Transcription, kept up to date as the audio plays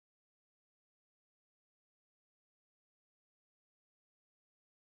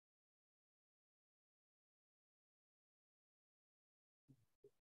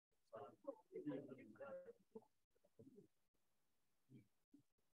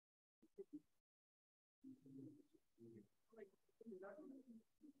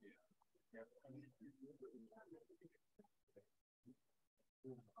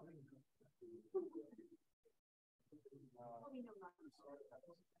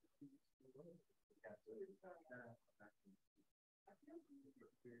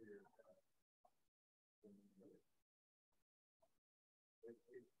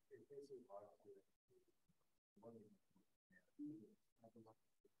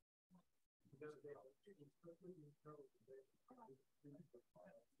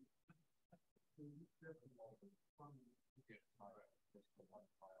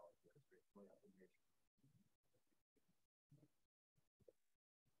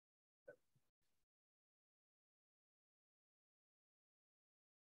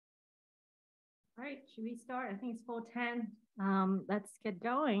All right, should we start? I think it's 4:10. Let's get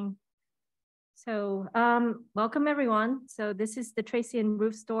going. So welcome everyone. So this is the Tracy and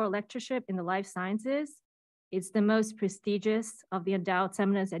Ruth Storer Lectureship in the Life Sciences. It's the most prestigious of the endowed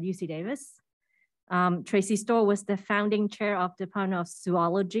seminars at UC Davis. Tracy Storer was the founding chair of the Department of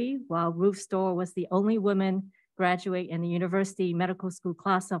Zoology, while Ruth Storer was the only woman graduate in the University Medical School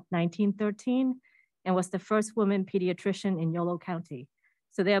class of 1913 and was the first woman pediatrician in Yolo County.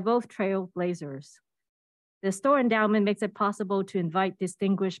 So they are both trailblazers. The Storer Endowment makes it possible to invite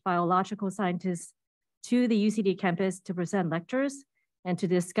distinguished biological scientists to the UCD campus to present lectures and to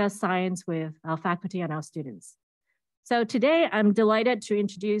discuss science with our faculty and our students. So today I'm delighted to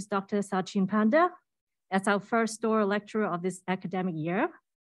introduce Dr. Satchin Panda as our first Storer lecturer of this academic year.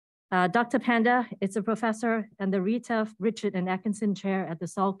 Dr. Panda is a professor and the Rita Richard and Atkinson Chair at the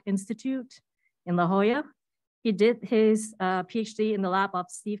Salk Institute in La Jolla. He did his PhD in the lab of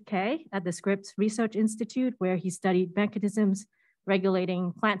Steve Kay at the Scripps Research Institute, where he studied mechanisms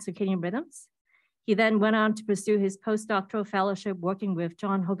regulating plant circadian rhythms. He then went on to pursue his postdoctoral fellowship working with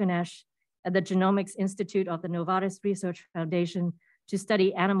John Hoganesh at the Genomics Institute of the Novartis Research Foundation to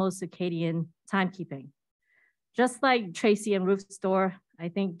study animal circadian timekeeping. Just like Tracy and Ruth Storer, I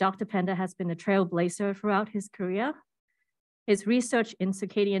think Dr. Panda has been a trailblazer throughout his career. His research in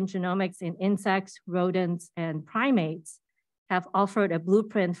circadian genomics in insects, rodents, and primates have offered a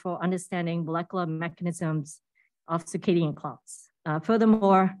blueprint for understanding molecular mechanisms of circadian clocks.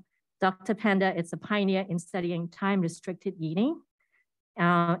 Furthermore, Dr. Panda is a pioneer in studying time-restricted eating,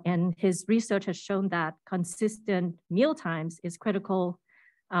 and his research has shown that consistent meal times is critical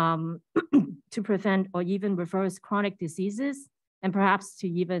to prevent or even reverse chronic diseases, and perhaps to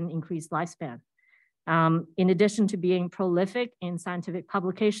even increase lifespan. In addition to being prolific in scientific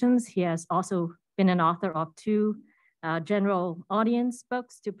publications, he has also been an author of 2 general audience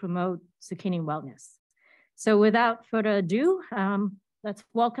books to promote circadian wellness. So without further ado, let's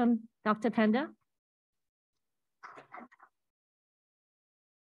welcome Dr. Panda.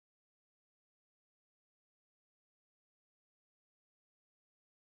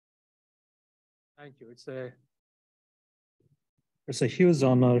 Thank you. It's a huge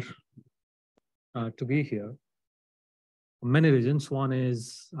honor to be here. For many reasons. One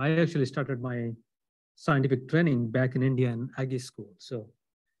is I actually started my scientific training back in India in Aggie school. So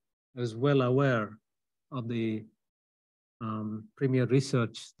I was well aware of the premier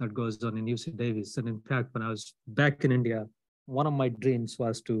research that goes on in UC Davis. And in fact, when I was back in India, one of my dreams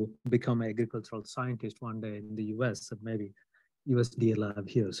was to become an agricultural scientist one day in the US and maybe USDA lab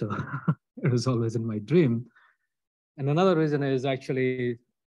here. So it was always in my dream. And another reason is actually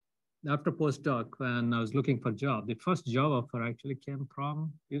after postdoc, when I was looking for a job, the first job offer actually came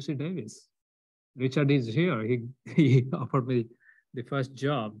from UC Davis. Richard is here. He offered me the first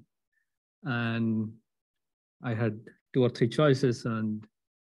job. And I had 2 or 3 choices and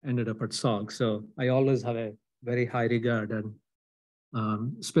ended up at Salk. So I always have a very high regard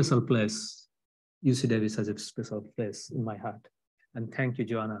and special place. UC Davis has a special place in my heart. And thank you,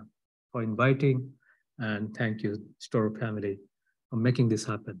 Joanna, for inviting. And thank you, Storer family, for making this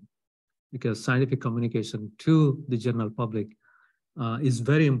happen. Because scientific communication to the general public is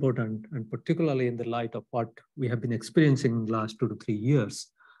very important, and particularly in the light of what we have been experiencing in the last 2 to 3 years,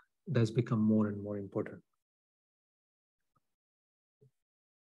 it has become more and more important.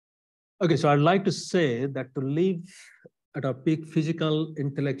 Okay, so I'd like to say that to live at our peak physical,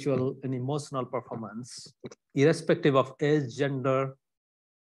 intellectual, and emotional performance, irrespective of age, gender,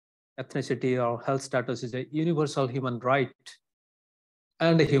 ethnicity, or health status, is a universal human right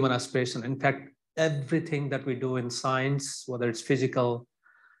and a human aspiration. In fact, everything that we do in science, whether it's physical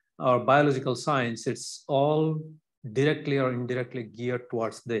or biological science, it's all directly or indirectly geared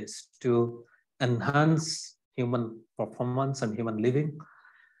towards this, to enhance human performance and human living.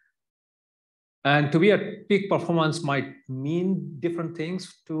 And to be at peak performance might mean different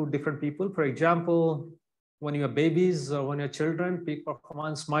things to different people. For example, when you're babies or when you're children, peak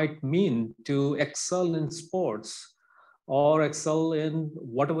performance might mean to excel in sports or excel in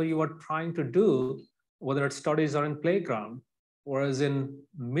whatever you are trying to do, whether it's studies or in playground. Whereas in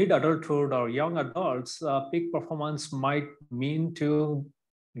mid-adulthood or young adults, peak performance might mean to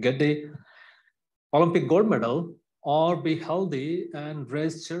get the Olympic gold medal or be healthy and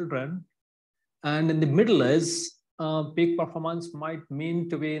raise children. And in the middle is peak performance might mean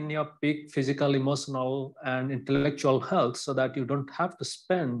to be in your peak physical, emotional, and intellectual health so that you don't have to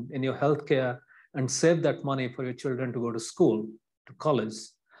spend in your healthcare and save that money for your children to go to school, to college.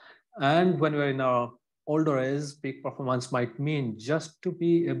 And when we're in our older age, peak performance might mean just to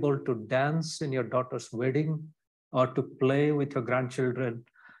be able to dance in your daughter's wedding or to play with your grandchildren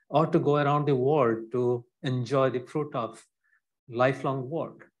or to go around the world to enjoy the fruit of lifelong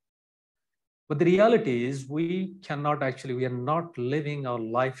work. But the reality is we are not living our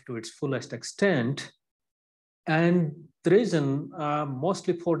life to its fullest extent. And the reason,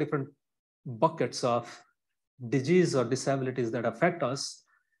 mostly 4 different buckets of disease or disabilities that affect us,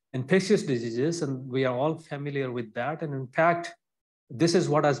 infectious diseases, and we are all familiar with that. And in fact, this is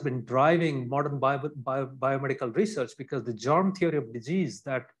what has been driving modern biomedical research, because the germ theory of disease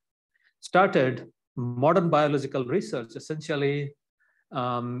that started modern biological research essentially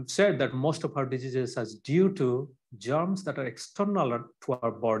said that most of our diseases are due to germs that are external to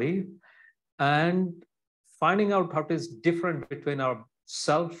our body, and finding out how it is different between our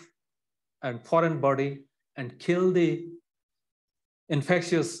self and foreign body and kill the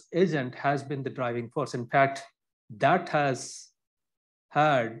infectious agent has been the driving force. In fact, that has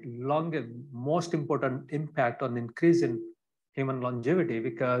had most important impact on increase in human longevity,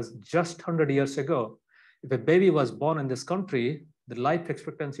 because just 100 years ago, if a baby was born in this country, the life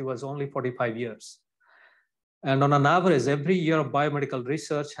expectancy was only 45 years. And on an average, every year of biomedical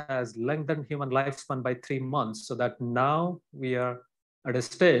research has lengthened human lifespan by 3 months, so that now we are at a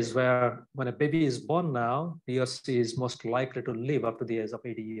stage where when a baby is born now, he or she is most likely to live up to the age of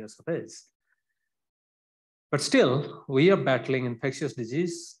 80 years of age. But still, we are battling infectious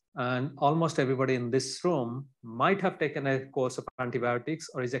disease, and almost everybody in this room might have taken a course of antibiotics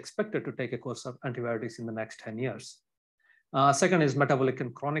or is expected to take a course of antibiotics in the next 10 years. Second is metabolic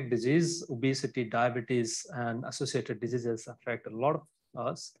and chronic disease. Obesity, diabetes, and associated diseases affect a lot of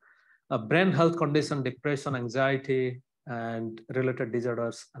us. Brain health condition, depression, anxiety, and related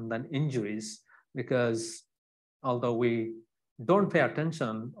disorders, and then injuries, because although we don't pay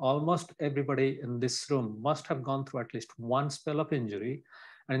attention, almost everybody in this room must have gone through at least one spell of injury.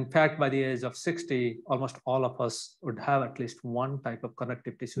 And in fact, by the age of 60, almost all of us would have at least one type of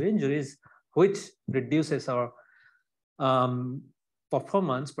connective tissue injuries, which reduces our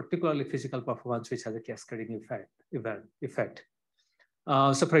performance, particularly physical performance, which has a cascading effect.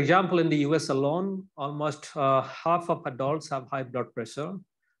 So for example, in the US alone, almost half of adults have high blood pressure.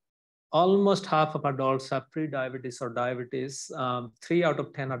 Almost half of adults have pre-diabetes or diabetes. 3 out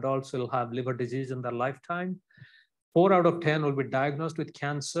of 10 adults will have liver disease in their lifetime. 4 out of 10 will be diagnosed with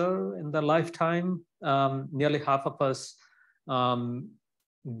cancer in their lifetime. Nearly half of us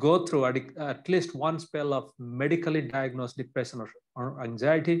go through at least one spell of medically diagnosed depression or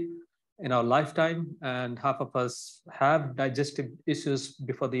anxiety in our lifetime, and half of us have digestive issues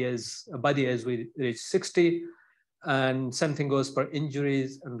by the age we reach 60. And same thing goes for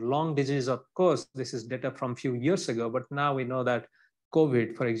injuries and lung disease. Of course, this is data from a few years ago, but now we know that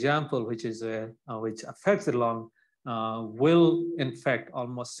COVID, for example, which affects the lung, will infect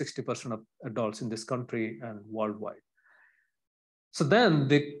almost 60% of adults in this country and worldwide. So then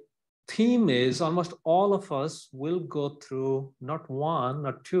the theme is almost all of us will go through not one,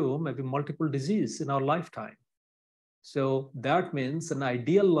 not two, maybe multiple diseases in our lifetime. So that means an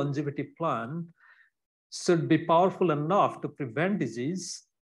ideal longevity plan should be powerful enough to prevent disease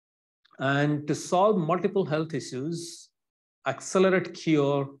and to solve multiple health issues, accelerate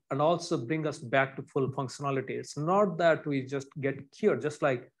cure, and also bring us back to full functionality. It's not that we just get cured, just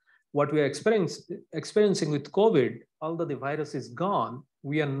like what we are experiencing with COVID. Although the virus is gone,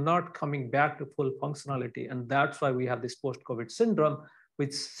 we are not coming back to full functionality. And that's why we have this post-COVID syndrome,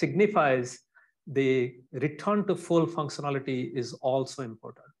 which signifies the return to full functionality is also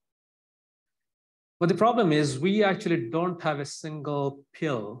important. But the problem is we actually don't have a single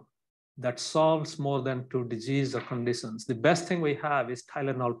pill that solves more than 2 diseases or conditions. The best thing we have is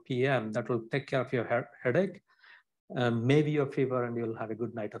Tylenol PM that will take care of your headache, maybe your fever, and you'll have a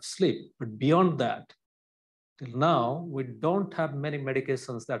good night of sleep. But beyond that, till now, we don't have many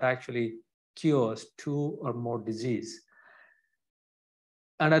medications that actually cures 2 or more disease.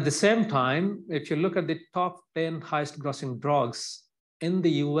 And at the same time, if you look at the top 10 highest grossing drugs in the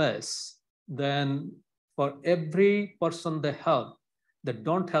US, then for every person they help, they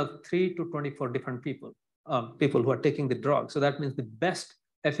don't help 3 to 24 different people, people who are taking the drug. So that means the best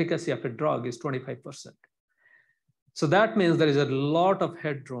efficacy of a drug is 25%. So that means there is a lot of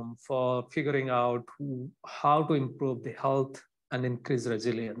headroom for figuring out how to improve the health and increase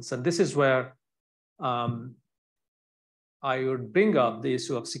resilience. And this is where I would bring up the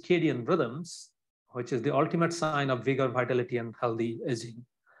issue of circadian rhythms, which is the ultimate sign of vigor, vitality, and healthy aging.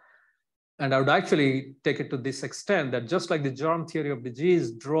 And I would actually take it to this extent that just like the germ theory of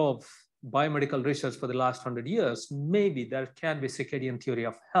disease drove biomedical research for the last 100 years, maybe there can be circadian theory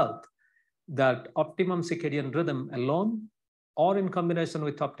of health, that optimum circadian rhythm alone or in combination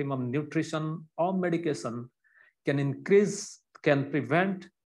with optimum nutrition or medication can prevent,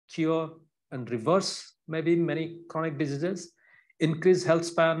 cure, and reverse maybe many chronic diseases, increase health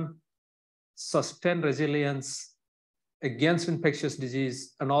span, sustain resilience against infectious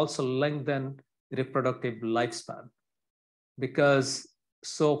disease, and also lengthen reproductive lifespan. Because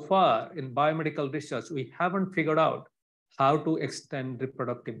so far in biomedical research, we haven't figured out how to extend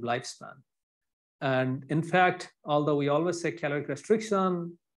reproductive lifespan. And in fact, although we always say caloric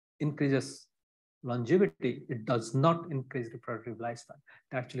restriction increases longevity, it does not increase reproductive lifespan.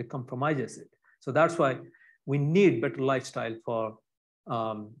 It actually compromises it. So that's why we need better lifestyle for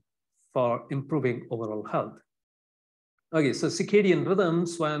improving overall health. Okay, so circadian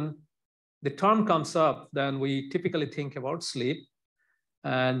rhythms, when the term comes up, then we typically think about sleep.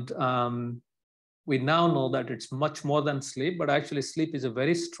 And we now know that it's much more than sleep, but actually sleep is a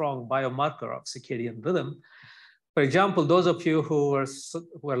very strong biomarker of circadian rhythm. For example, those of you who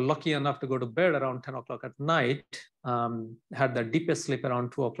were lucky enough to go to bed around 10 o'clock at night had their deepest sleep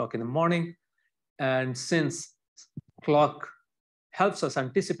around 2 o'clock in the morning. And since clock helps us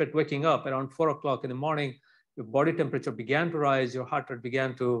anticipate waking up around 4 o'clock in the morning, your body temperature began to rise, your heart rate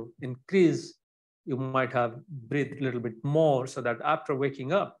began to increase, you might have breathed a little bit more so that after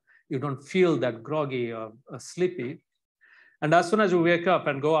waking up, you don't feel that groggy or sleepy. And as soon as you wake up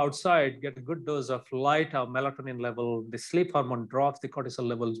and go outside, get a good dose of light, our melatonin level, the sleep hormone drops, the cortisol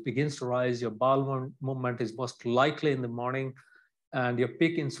levels begins to rise, your bowel movement is most likely in the morning, and your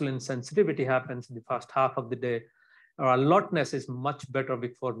peak insulin sensitivity happens in the first half of the day. Our alertness is much better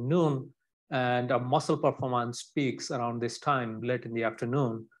before noon, and our muscle performance peaks around this time, late in the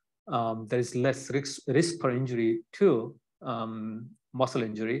afternoon. There is less risk for injury too, muscle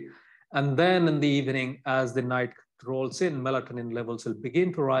injury. And then in the evening, as the night rolls in, melatonin levels will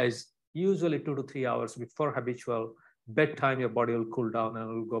begin to rise, usually 2 to 3 hours before habitual bedtime. Your body will cool down and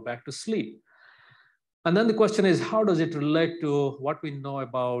will go back to sleep. And then the question is, how does it relate to what we know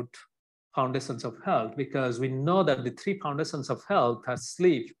about foundations of health? Because we know that the 3 foundations of health are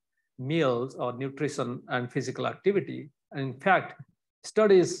sleep, meals or nutrition, and physical activity. And in fact,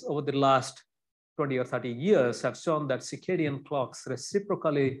 studies over the last 20 or 30 years have shown that circadian clocks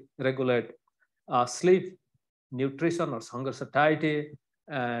reciprocally regulate sleep, nutrition or hunger satiety,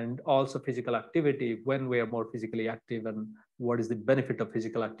 and also physical activity when we are more physically active, and what is the benefit of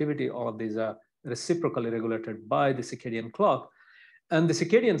physical activity. All of these are reciprocally regulated by the circadian clock. And the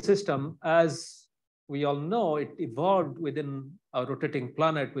circadian system, as we all know, it evolved within a rotating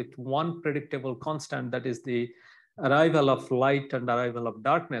planet with one predictable constant, that is the arrival of light and arrival of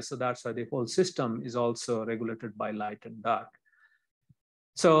darkness. So that's why the whole system is also regulated by light and dark.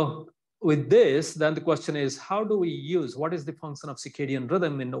 So with this, then the question is, how do we use, what is the function of circadian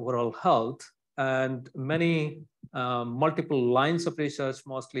rhythm in overall health? And many multiple lines of research,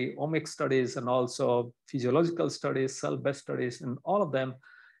 mostly omics studies and also physiological studies, cell-based studies, and all of them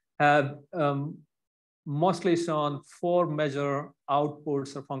have mostly shown 4 major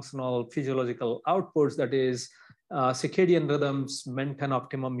outputs or functional physiological outputs. That is, circadian rhythms maintain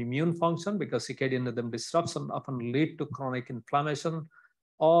optimum immune function, because circadian rhythm disruption often lead to chronic inflammation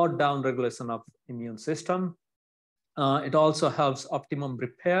or downregulation of immune system. It also helps optimum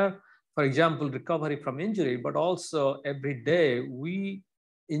repair, for example, recovery from injury, but also every day we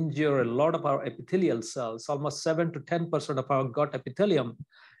injure a lot of our epithelial cells. Almost 7 to 10% of our gut epithelium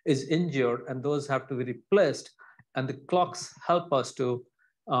is injured, and those have to be replaced. And the clocks help us to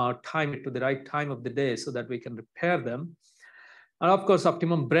time it to the right time of the day so that we can repair them. And of course,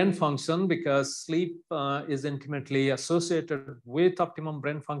 optimum brain function, because sleep is intimately associated with optimum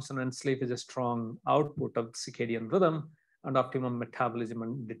brain function, and sleep is a strong output of circadian rhythm. And optimum metabolism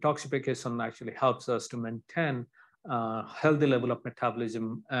and detoxification actually helps us to maintain a healthy level of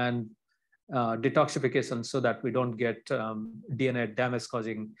metabolism and detoxification, so that we don't get DNA damage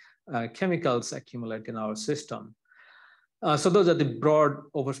causing chemicals accumulate in our system. So those are the broad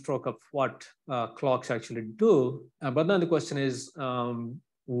overstroke of what clocks actually do. But then the question is,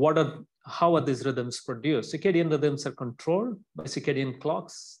 how are these rhythms produced? Circadian rhythms are controlled by circadian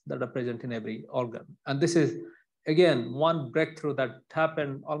clocks that are present in every organ. And this is, again, one breakthrough that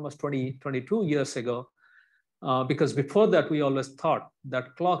happened almost 22 years ago. Because before that, we always thought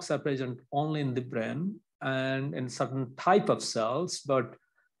that clocks are present only in the brain and in certain type of cells, but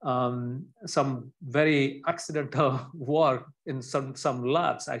some very accidental work in some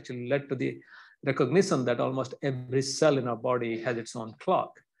labs actually led to the recognition that almost every cell in our body has its own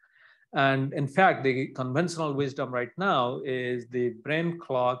clock. And in fact, the conventional wisdom right now is the brain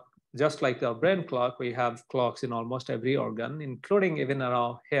clock. Just like our brain clock, we have clocks in almost every organ, including even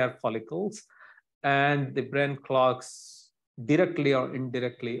our hair follicles. And the brain clocks directly or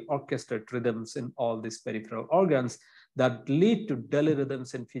indirectly orchestrate rhythms in all these peripheral organs that lead to daily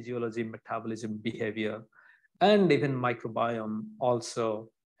rhythms in physiology, metabolism, behavior, and even microbiome also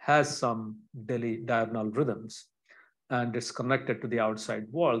has some daily diurnal rhythms, and it's connected to the outside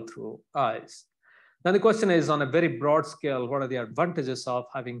world through eyes. Now the question is, on a very broad scale, what are the advantages of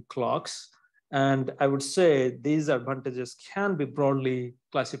having clocks? And I would say these advantages can be broadly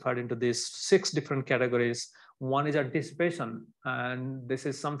classified into these 6 different categories. One is anticipation, and this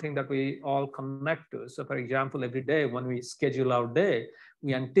is something that we all connect to. So for example, every day when we schedule our day,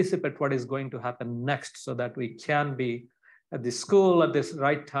 we anticipate what is going to happen next so that we can be at the school at this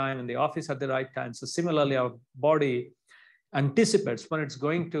right time, in the office at the right time. So similarly, our body anticipates when it's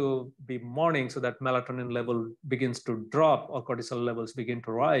going to be morning so that melatonin level begins to drop or cortisol levels begin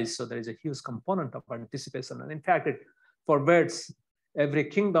to rise. So there is a huge component of anticipation. And in fact, it forbids every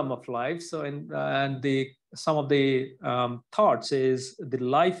kingdom of life. So some of the thoughts is the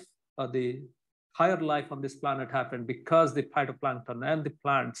life, the higher life on this planet happened because the phytoplankton and the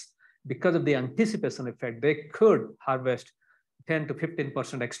plants, because of the anticipation effect, they could harvest 10 to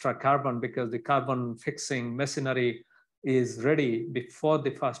 15% extra carbon because the carbon fixing machinery is ready before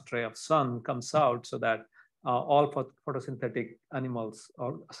the first ray of sun comes out, so that all photosynthetic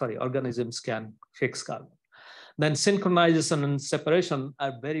organisms can fix carbon. Then synchronization and separation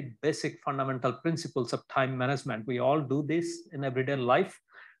are very basic fundamental principles of time management. We all do this in everyday life.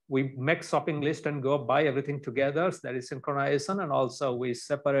 We make shopping list and go buy everything together. So that is synchronization. And also we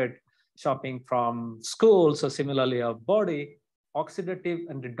separate shopping from school. So similarly, our body, oxidative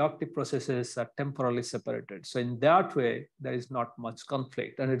and reductive processes are temporally separated. So in that way, there is not much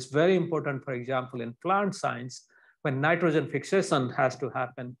conflict. And it's very important, for example, in plant science, when nitrogen fixation has to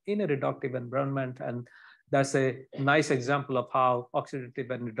happen in a reductive environment. And that's a nice example of how oxidative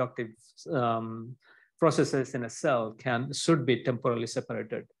and reductive processes in a cell should be temporally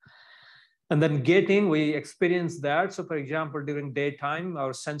separated. And then gating, we experience that. So for example, during daytime,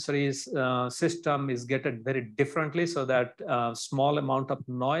 our sensory system is gated very differently so that small amount of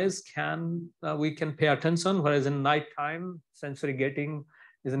noise we can pay attention, whereas in nighttime, sensory gating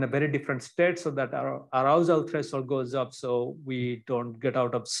is in a very different state so that our arousal threshold goes up so we don't get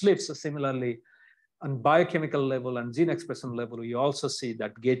out of sleep. So similarly, on biochemical level and gene expression level, we also see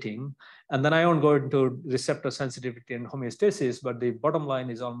that gating. And then I won't go into receptor sensitivity and homeostasis, but the bottom line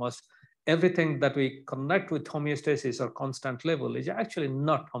is almost everything that we connect with homeostasis or constant level is actually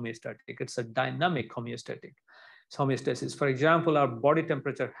not homeostatic. It's a dynamic homeostasis. For example, our body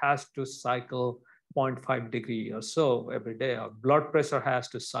temperature has to cycle 0.5 degree or so every day. Our blood pressure has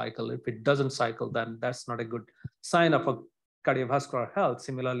to cycle. If it doesn't cycle, then that's not a good sign of a cardiovascular health.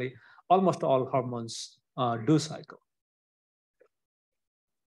 Similarly, almost all hormones do cycle.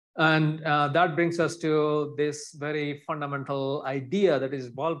 And that brings us to this very fundamental idea that is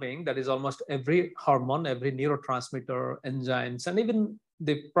evolving, that is almost every hormone, every neurotransmitter, enzymes, and even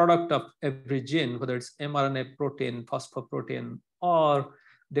the product of every gene, whether it's mRNA protein, phosphoprotein, or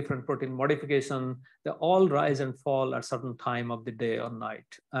different protein modification, they all rise and fall at a certain time of the day or night.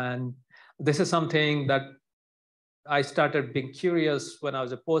 And this is something that I started being curious when I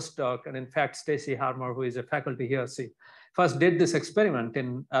was a postdoc. And in fact, Stacy Harmer, who is a faculty here, she first did this experiment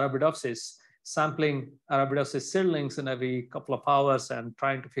in Arabidopsis, sampling Arabidopsis seedlings in every couple of hours and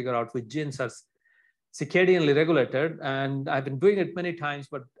trying to figure out which genes are circadianly regulated. And I've been doing it many times,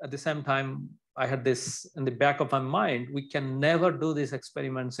 but at the same time, I had this in the back of my mind. We can never do these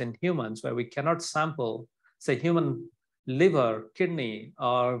experiments in humans where we cannot sample, say, human liver, kidney,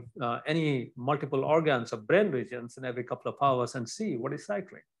 or any multiple organs or brain regions in every couple of hours and see what is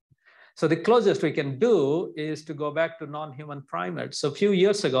cycling. So the closest we can do is to go back to non-human primates. So a few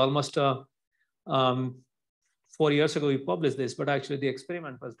years ago, almost 4 years ago, we published this, but actually the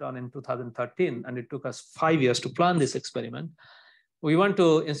experiment was done in 2013, and it took us 5 years to plan this experiment. We went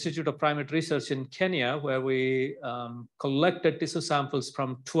to Institute of Primate Research in Kenya, where we collected tissue samples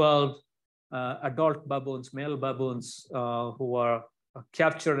from 12 adult baboons, male baboons, who were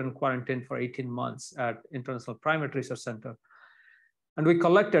captured and quarantined for 18 months at International Primate Research Center. And we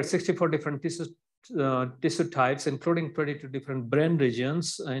collected 64 different tissue types, including 22 different brain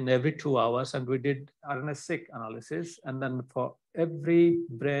regions in every 2 hours. And we did RNA-seq analysis. And then for every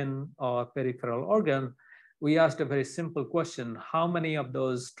brain or peripheral organ, we asked a very simple question: how many of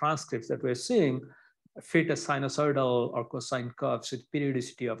those transcripts that we're seeing fit a sinusoidal or cosine curves with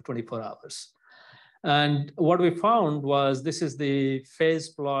periodicity of 24 hours? And what we found was, this is the phase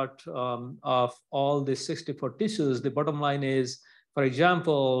plot of all the 64 tissues. The bottom line is, for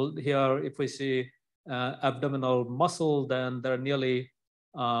example, here, if we see abdominal muscle, then there are nearly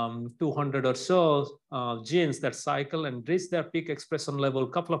 200 or so genes that cycle and reach their peak expression level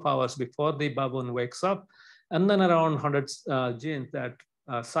a couple of hours before the baboon wakes up. And then around 100 genes that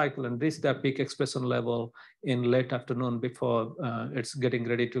cycle and reach their peak expression level in late afternoon before it's getting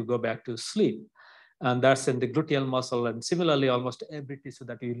ready to go back to sleep. And that's in the gluteal muscle. And similarly, almost every tissue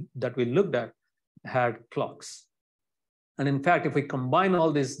that we looked at had clocks. And in fact, if we combine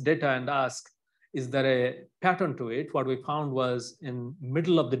all this data and ask, is there a pattern to it? What we found was, in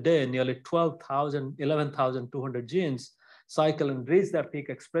middle of the day, nearly 11,200 genes cycle and reach their peak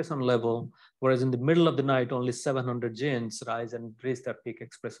expression level, whereas in the middle of the night, only 700 genes rise and reach their peak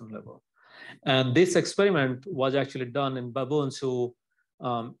expression level. And this experiment was actually done in baboons who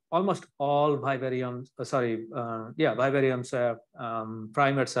almost all vivariums,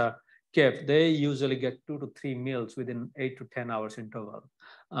 primates are kept. They usually get 2 to 3 meals within 8 to 10 hours interval.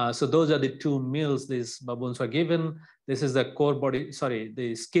 So those are the 2 meals these baboons were given. This is the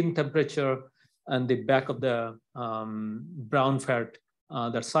the skin temperature and the back of the brown fat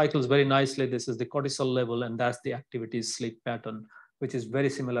that cycles very nicely. This is the cortisol level, and that's the activity sleep pattern, which is very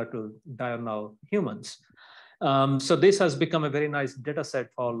similar to diurnal humans. So this has become a very nice data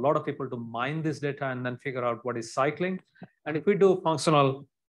set for a lot of people to mine this data and then figure out what is cycling. And if we do functional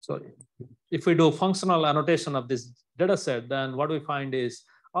annotation of this data set, then what we find is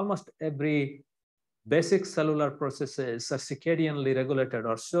almost every basic cellular processes are circadianly regulated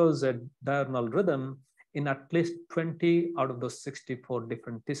or shows a diurnal rhythm in at least 20 out of those 64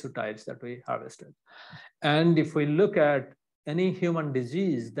 different tissue types that we harvested. And if we look at any human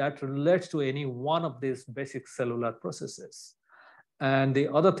disease that relates to any one of these basic cellular processes. And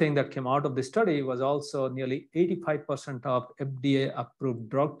the other thing that came out of the study was also nearly 85% of FDA-approved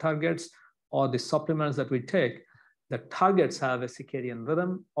drug targets or the supplements that we take, the targets have a circadian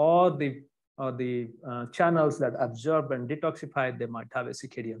rhythm, or the channels that absorb and detoxify, they might have a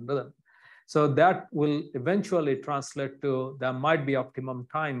circadian rhythm. So that will eventually translate to there might be optimum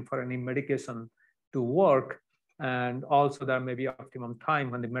time for any medication to work. And also there may be optimum time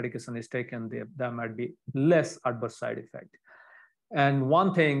when the medication is taken, there might be less adverse side effect. And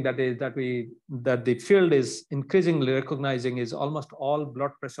one thing that the field is increasingly recognizing is almost all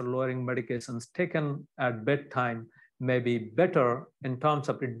blood pressure lowering medications taken at bedtime may be better in terms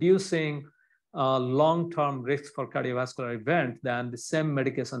of reducing long-term risks for cardiovascular event than the same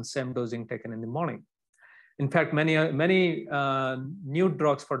medication, same dosing taken in the morning. In fact, many new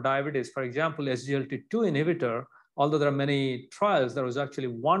drugs for diabetes, for example, SGLT2 inhibitor, although there are many trials, there was actually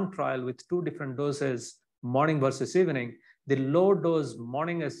one trial with 2 different doses, morning versus evening. The low dose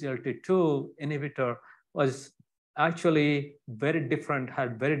morning SGLT2 inhibitor was actually very different,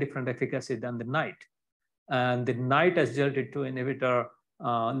 had very different efficacy than the night. And the night SGLT2 inhibitor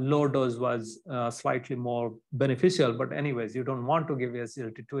low dose was slightly more beneficial. But anyways, you don't want to give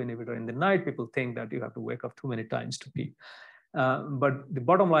SGLT2 inhibitor in the night. People think that you have to wake up too many times to pee. But the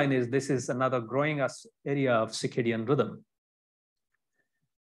bottom line is this is another growing area of circadian rhythm.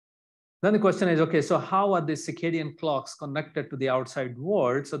 Then the question is, okay, so how are the circadian clocks connected to the outside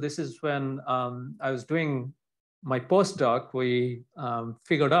world? So this is when I was doing my postdoc, we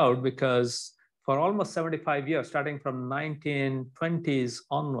figured out, because for almost 75 years, starting from 1920s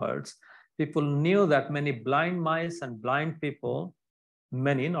onwards, people knew that many blind mice and blind people,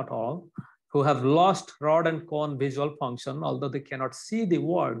 many, not all, who have lost rod and cone visual function, although they cannot see the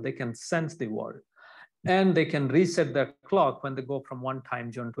world, they can sense the world. And they can reset their clock when they go from one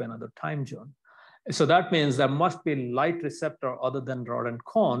time zone to another time zone. So that means there must be light receptor other than rod and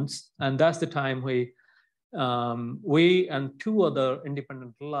cones. And that's the time we and 2 other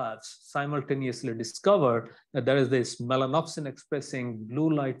independent labs simultaneously discovered that there is this melanopsin expressing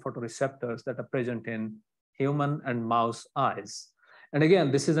blue light photoreceptors that are present in human and mouse eyes. And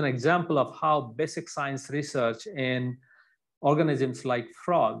again, this is an example of how basic science research in organisms like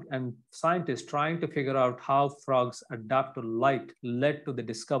frog, and scientists trying to figure out how frogs adapt to light led to the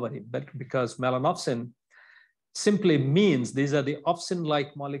discovery. But because melanopsin simply means these are the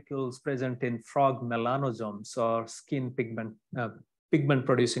opsin-like molecules present in frog melanosomes, or skin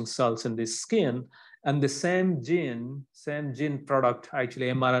pigment-producing cells in the skin. And the same gene product,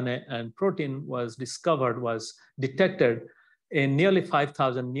 actually mRNA and protein, was detected in nearly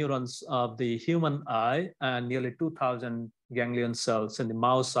 5,000 neurons of the human eye and nearly 2,000 ganglion cells in the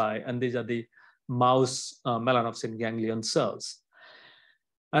mouse eye. And these are the mouse melanopsin ganglion cells.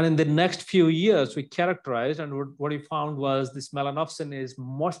 And in the next few years, we characterized, and what we found was this melanopsin is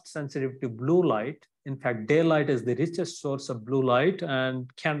most sensitive to blue light. In fact, daylight is the richest source of blue light, and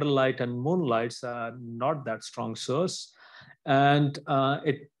candlelight and moonlights are not that strong source. And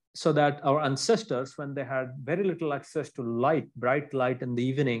so that our ancestors, when they had very little access to light, bright light in the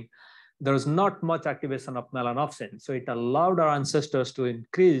evening, there was not much activation of melanopsin. So it allowed our ancestors to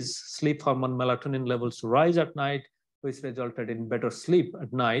increase sleep hormone melatonin levels to rise at night, which resulted in better sleep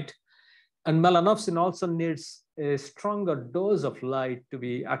at night. And melanopsin also needs a stronger dose of light to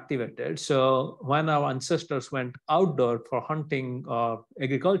be activated. So when our ancestors went outdoor for hunting or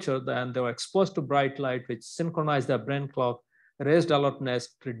agriculture, then they were exposed to bright light, which synchronized their brain clock, raised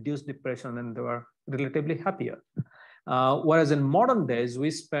alertness, reduced depression, and they were relatively happier. Whereas in modern days, we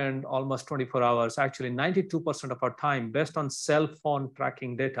spend almost 24 hours, actually 92% of our time, based on cell phone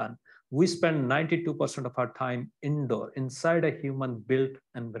tracking data, we spend 92% of our time indoor, inside a human-built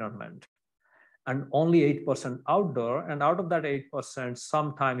environment, and only 8% outdoor. And out of that 8%,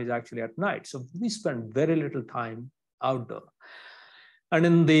 some time is actually at night. So we spend very little time outdoor. And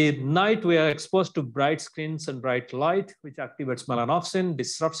in the night, we are exposed to bright screens and bright light, which activates melanopsin,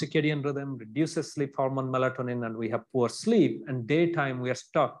 disrupts circadian rhythm, reduces sleep hormone melatonin, and we have poor sleep. And daytime, we are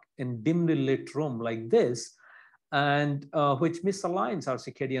stuck in dimly lit room like this, and which misaligns our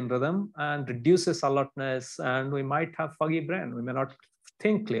circadian rhythm and reduces alertness, and we might have foggy brain. We may not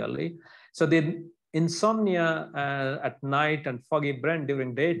think clearly. So the insomnia at night and foggy brain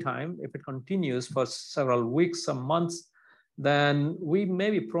during daytime, if it continues for several weeks or months, then we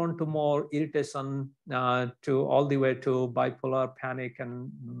may be prone to more irritation, to all the way to bipolar, panic,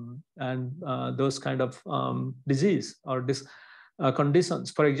 and those kind of disease or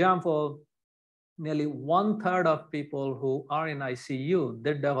conditions. For example, nearly 1/3 of people who are in ICU,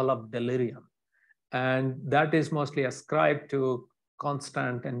 they develop delirium. And that is mostly ascribed to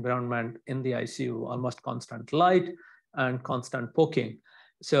constant environment in the ICU, almost constant light and constant poking.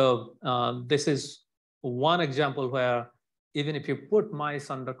 So this is one example where even if you put mice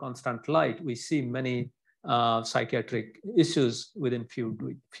under constant light, we see many psychiatric issues within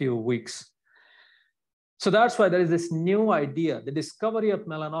few weeks. So that's why there is this new idea, the discovery of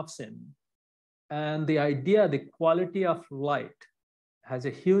melanopsin, and the idea the quality of light has a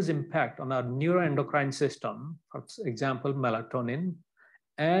huge impact on our neuroendocrine system, for example, melatonin,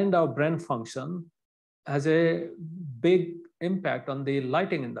 and our brain function has a big impact on the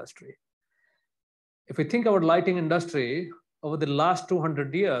lighting industry. If we think about lighting industry, over the last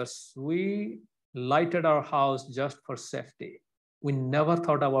 200 years, we lighted our house just for safety. We never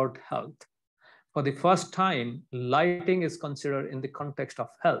thought about health. For the first time, lighting is considered in the context of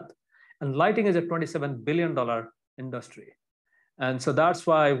health. And lighting is a $27 billion industry. And so that's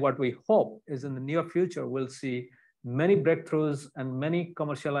why what we hope is in the near future, we'll see many breakthroughs and many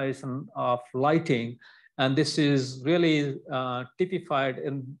commercialization of lighting. And this is really typified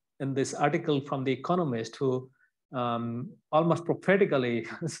in this article from The Economist, who almost prophetically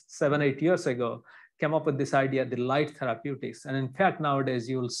 7-8 years ago came up with this idea, the light therapeutics. And in fact, nowadays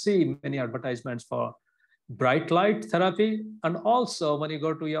you'll see many advertisements for bright light therapy. And also when you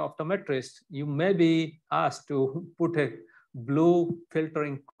go to your optometrist, you may be asked to put a blue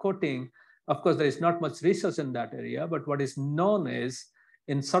filtering coating. Of course, there is not much research in that area, but what is known is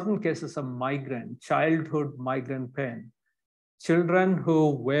in certain cases of migraine, childhood migraine pain, children who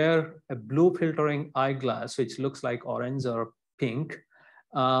wear a blue filtering eyeglass, which looks like orange or pink,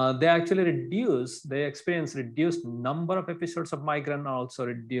 they experience reduced number of episodes of migraine and also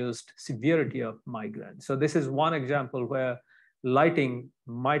reduced severity of migraine. So this is one example where lighting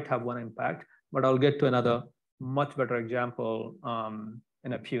might have one impact, but I'll get to another much better example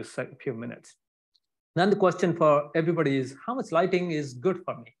in a few minutes. Then the question for everybody is, how much lighting is good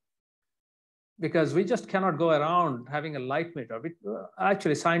for me? Because we just cannot go around having a light meter.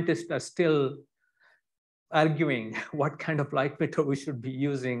 Actually, scientists are still arguing what kind of light meter we should be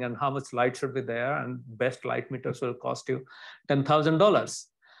using and how much light should be there, and best light meters will cost you $10,000.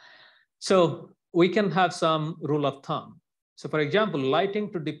 So we can have some rule of thumb. So for example,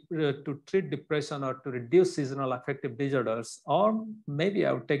 lighting to treat depression or to reduce seasonal affective disorders, or maybe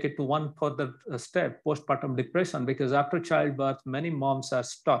I would take it to one further step, postpartum depression, because after childbirth, many moms are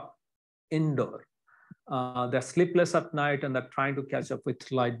stuck indoor. They're sleepless at night and they're trying to catch up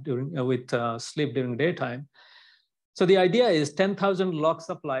with light during sleep during daytime. So the idea is 10,000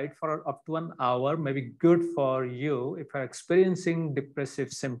 lux of light for up to an hour may be good for you if you're experiencing depressive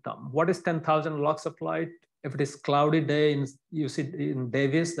symptom. What is 10,000 lux of light? If it is cloudy day you see in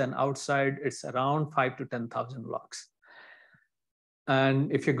Davis, then outside it's around 5 to 10,000 lux.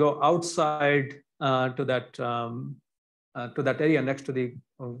 And if you go outside to that area next to the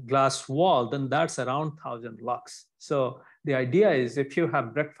glass wall, then that's around 1,000 lux. So the idea is if you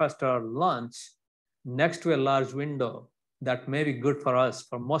have breakfast or lunch next to a large window, that may be good for us,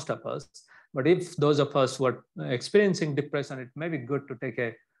 for most of us. But if those of us who are experiencing depression, it may be good to take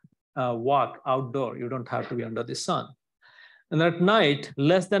a walk outdoor. You don't have to be under the sun. And at night,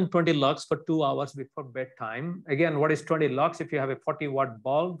 less than 20 lux for 2 hours before bedtime. Again, what is 20 lux? If you have a 40-watt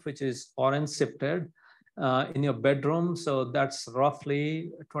bulb, which is orange shifted in your bedroom, so that's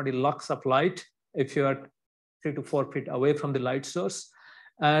roughly 20 lux of light if you are 3 to 4 feet away from the light source.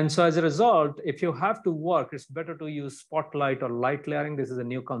 And so as a result, if you have to work, it's better to use spotlight or light layering. This is a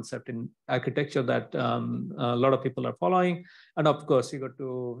new concept in architecture that a lot of people are following. And of course, you got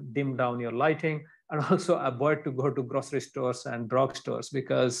to dim down your lighting and also avoid to go to grocery stores and drugstores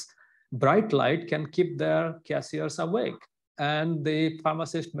because bright light can keep their cashiers awake and the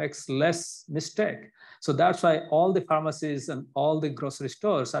pharmacist makes less mistake. So that's why all the pharmacies and all the grocery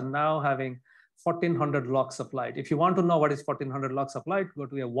stores are now having 1,400 lux of light. If you want to know what is 1,400 lux of light, go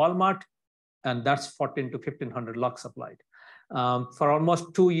to a Walmart, and that's 14 to 1,500 lux of light. For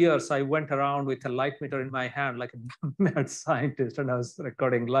almost 2 years, I went around with a light meter in my hand like a mad scientist, and I was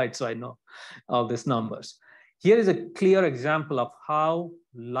recording light, so I know all these numbers. Here is a clear example of how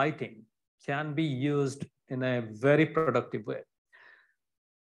lighting can be used in a very productive way.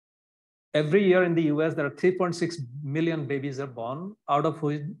 Every year in the US, there are 3.6 million babies are born, out of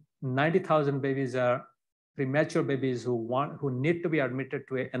which 90,000 babies are premature babies who need to be admitted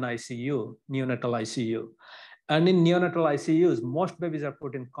to an ICU, neonatal ICU. And in neonatal ICUs, most babies are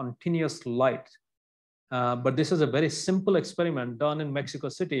put in continuous light. But this is a very simple experiment done in Mexico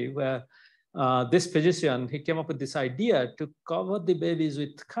City where this physician, he came up with this idea to cover the babies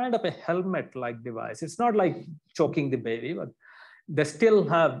with kind of a helmet-like device. It's not like choking the baby, but they still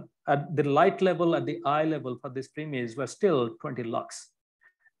have, at the light level, at the eye level for these preemies were still 20 lux.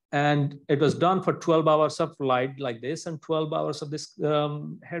 And it was done for 12 hours of light like this, and 12 hours of this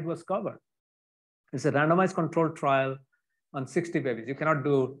head was covered. It's a randomized controlled trial on 60 babies. You cannot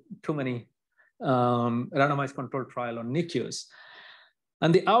do too many randomized controlled trial on NICUs.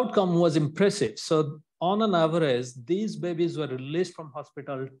 And the outcome was impressive. So on an average, these babies were released from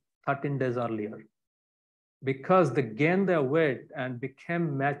hospital 13 days earlier because they gained their weight and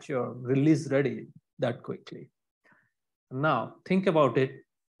became mature, release ready that quickly. Now, think about it.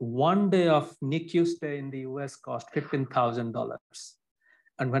 1 day of NICU stay in the US cost $15,000.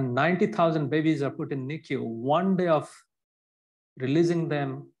 And when 90,000 babies are put in NICU, 1 day of releasing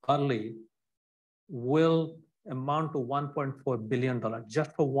them early will amount to $1.4 billion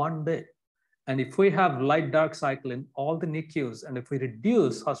just for 1 day. And if we have light dark cycle in all the NICUs, and if we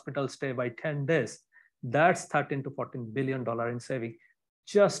reduce hospital stay by 10 days, that's $13 to $14 billion in saving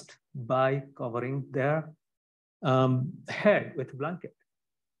just by covering their head with a blanket.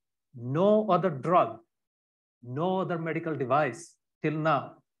 No other drug, no other medical device till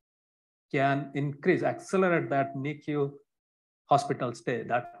now can accelerate that NICU hospital stay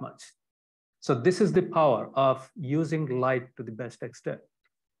that much. So this is the power of using light to the best extent.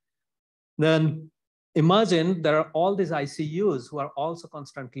 Then imagine there are all these ICUs who are also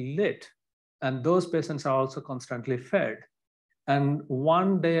constantly lit, and those patients are also constantly fed. And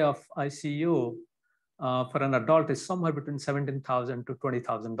 1 day of ICU for an adult is somewhere between $17,000 to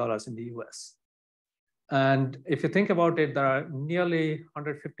 $20,000 in the US. And if you think about it, there are nearly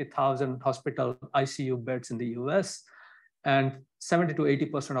 150,000 hospital ICU beds in the US and 70 to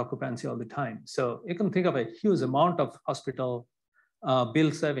 80% occupancy all the time. So you can think of a huge amount of hospital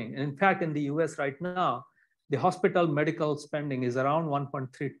bill saving. And in fact, in the US right now, the hospital medical spending is around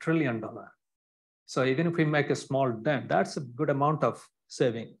 $1.3 trillion. So even if we make a small dent, that's a good amount of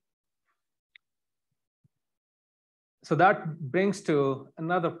saving. So that brings to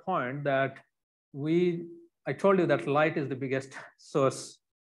another point that I told you that light is the biggest source,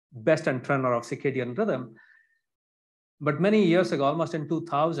 best entrepreneur of circadian rhythm. But many years ago, almost in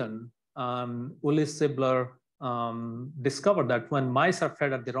 2000, Uli Sibler discovered that when mice are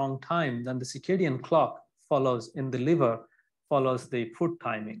fed at the wrong time, then the circadian clock follows in the liver follows the food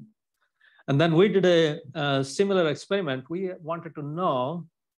timing. And then we did a similar experiment. We wanted to know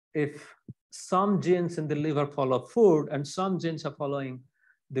if some genes in the liver follow food and some genes are following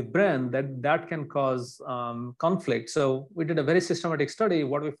the brain, that can cause conflict. So we did a very systematic study.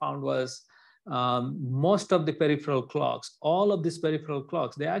 What we found was most of the peripheral clocks, all of these peripheral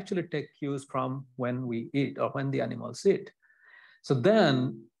clocks, they actually take cues from when we eat or when the animals eat. So then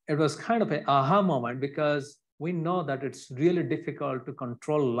it was kind of an aha moment, because we know that it's really difficult to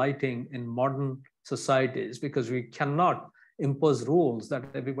control lighting in modern societies, because we cannot impose rules that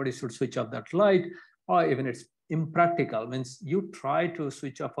everybody should switch off that light, or even it's impractical. Means you try to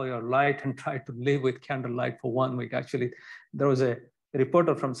switch off all your light and try to live with candlelight for 1 week. Actually, there was a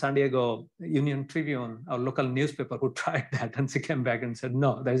reporter from San Diego Union Tribune, our local newspaper, who tried that, and she came back and said,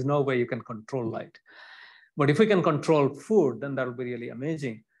 no, there's no way you can control light. But if we can control food, then that will be really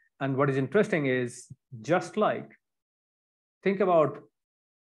amazing. And what is interesting is, just like, think about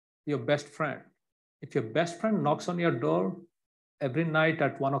your best friend. If your best friend knocks on your door every night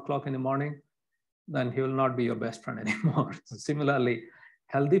at 1 o'clock in the morning, then he will not be your best friend anymore. So similarly,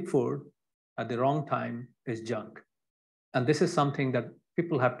 healthy food at the wrong time is junk. And this is something that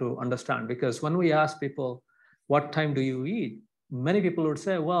people have to understand, because when we ask people, what time do you eat? Many people would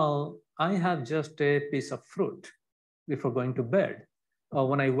say, well, I have just a piece of fruit before going to bed. Or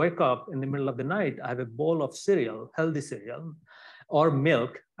when I wake up in the middle of the night, I have a bowl of cereal, healthy cereal, or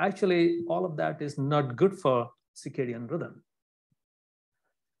milk. Actually, all of that is not good for circadian rhythm.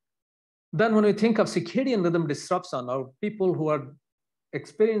 Then when we think of circadian rhythm disruption, or people who are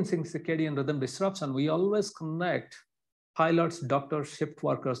experiencing circadian rhythm disruption, we always connect pilots, doctors, shift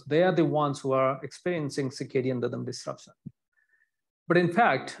workers. They are the ones who are experiencing circadian rhythm disruption. But in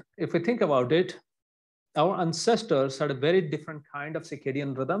fact, if we think about it, our ancestors had a very different kind of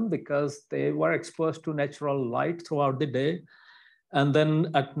circadian rhythm, because they were exposed to natural light throughout the day. And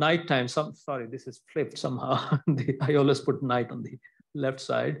then at nighttime, sorry, this is flipped somehow. I always put night on the left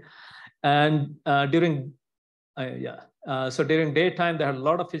side. And during daytime, they had a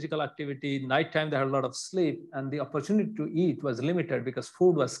lot of physical activity. Nighttime, they had a lot of sleep. And the opportunity to eat was limited because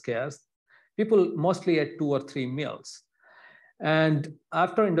food was scarce. People mostly ate 2 or 3 meals. And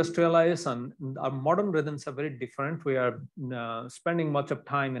after industrialization, our modern rhythms are very different. We are spending much of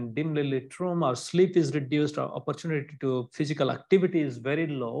time in dimly lit room. Our sleep is reduced. Our opportunity to physical activity is very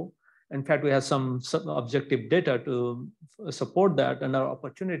low. In fact, we have some objective data to support that. And our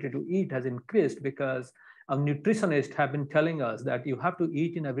opportunity to eat has increased, because our nutritionists have been telling us that you have to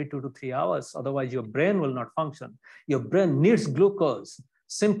eat in every 2 to 3 hours. Otherwise, your brain will not function. Your brain needs glucose,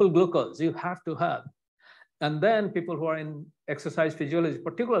 simple glucose you have to have. And then people who are in exercise physiology,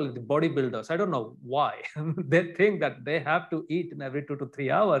 particularly the bodybuilders, I don't know why, they think that they have to eat in every 2 to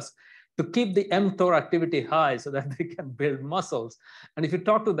 3 hours to keep the mTOR activity high so that they can build muscles. And if you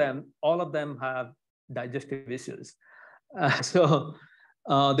talk to them, all of them have digestive issues. So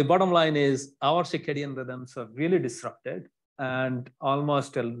the bottom line is, our circadian rhythms are really disrupted, and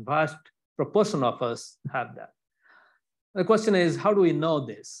almost a vast proportion of us have that. The question is, how do we know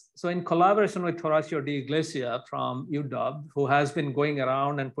this? So in collaboration with Horacio de Iglesia from UW, who has been going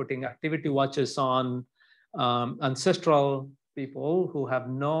around and putting activity watches on ancestral people who have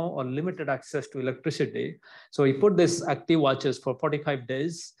no or limited access to electricity. So he put these active watches for 45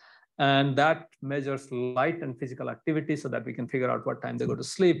 days, and that measures light and physical activity so that we can figure out what time they go to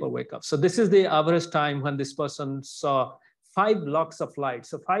sleep or wake up. So this is the average time when this person saw 5 blocks of light.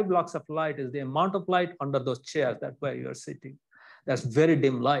 So 5 blocks of light is the amount of light under those chairs that where you are sitting. That's very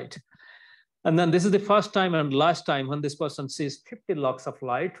dim light. And then this is the first time and last time when this person sees 50 lux of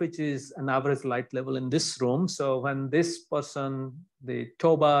light, which is an average light level in this room. So when this person, the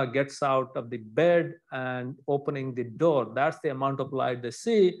Toba, gets out of the bed and opening the door, that's the amount of light they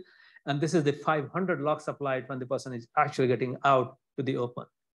see. And this is the 500 lux of light when the person is actually getting out to the open.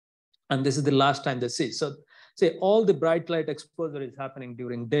 And this is the last time they see. So say all the bright light exposure is happening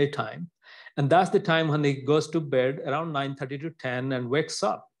during daytime. And that's the time when he goes to bed around 9:30 to 10 and wakes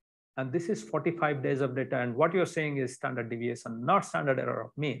up. And this is 45 days of data. And what you're saying is standard deviation, not standard error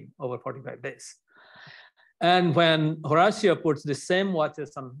of mean over 45 days. And when Horacio puts the same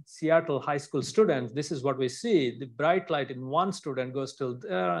watches on Seattle high school students, this is what we see. The bright light in one student goes till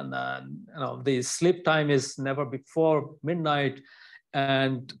there, and then the sleep time is never before midnight,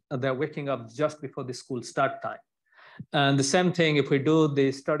 and they're waking up just before the school start time. And the same thing, if we do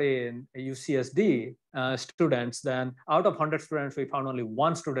the study in UCSD students, then out of 100 students, we found only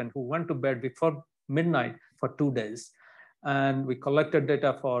 1 student who went to bed before midnight for 2 days. And we collected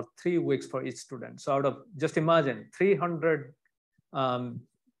data for 3 weeks for each student. So out of, just imagine, 300,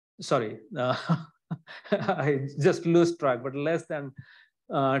 I just lose track, but less than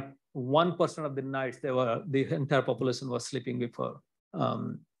 1% of the nights the entire population was sleeping before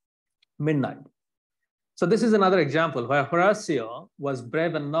midnight. So this is another example where Horacio was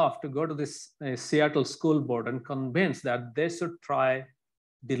brave enough to go to this Seattle school board and convince that they should try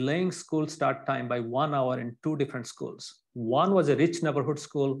delaying school start time by 1 hour in 2 different schools. One was a rich neighborhood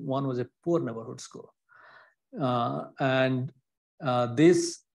school, one was a poor neighborhood school.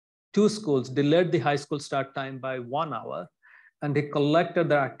 These 2 schools delayed the high school start time by 1 hour, and they collected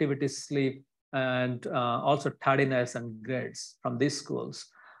their activity sleep and also tardiness and grades from these schools.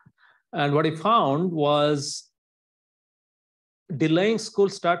 And what he found was delaying school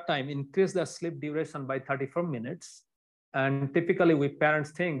start time increased their sleep duration by 34 minutes. And typically, we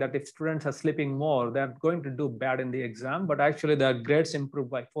parents think that if students are sleeping more, they're going to do bad in the exam, but actually their grades improved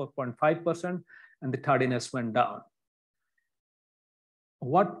by 4.5% and the tardiness went down.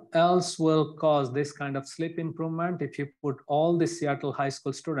 What else will cause this kind of sleep improvement? If you put all the Seattle high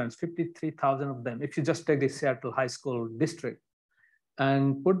school students, 53,000 of them, if you just take the Seattle high school district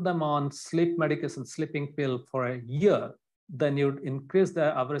and put them on sleep medication, sleeping pill for a year, then you'd increase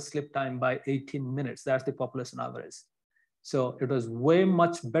their average sleep time by 18 minutes. That's the population average. So it was way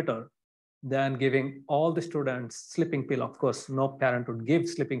much better than giving all the students sleeping pill. Of course, no parent would give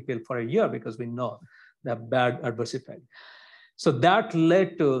sleeping pill for a year because we know they have bad adverse effect. So that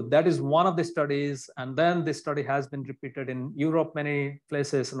led to, that is one of the studies. And then this study has been repeated in Europe, many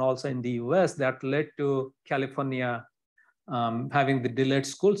places, and also in the US that led to California having the delayed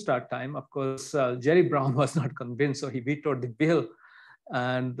school start time. Of course, Jerry Brown was not convinced, so he vetoed the bill.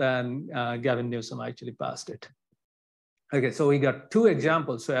 And then Gavin Newsom actually passed it. Okay, so we got 2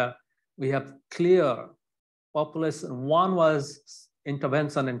 examples where we have clear population. One was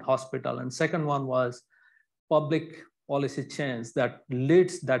intervention in hospital, and second one was public policy change that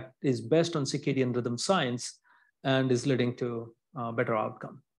is based on circadian rhythm science and is leading to better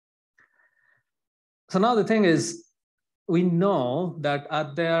outcome. So now the thing is, we know that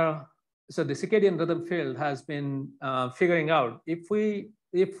so the circadian rhythm field has been figuring out if we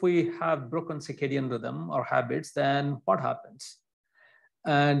have broken circadian rhythm or habits, then what happens?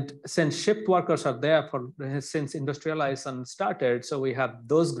 And since shift workers are there since industrialization started, so we have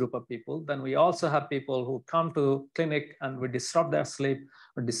those group of people. Then we also have people who come to clinic and we disrupt their sleep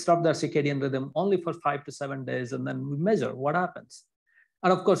or disrupt their circadian rhythm only for 5 to 7 days, and then we measure what happens.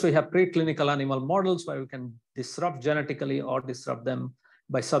 And of course, we have preclinical animal models where we can disrupt genetically or disrupt them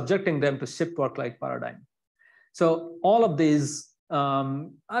by subjecting them to shift work-like paradigm. So all of these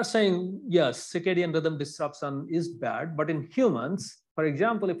are saying, yes, circadian rhythm disruption is bad, but in humans, for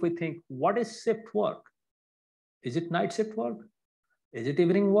example, if we think, what is shift work? Is it night shift work? Is it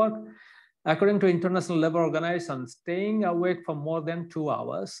evening work? According to International Labour Organization, staying awake for more than 2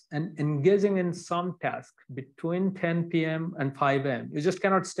 hours and engaging in some task between 10 p.m. and 5 a.m. You just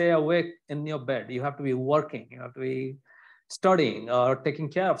cannot stay awake in your bed. You have to be working. You have to be studying or taking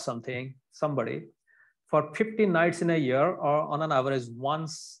care of somebody for 50 nights in a year, or on an average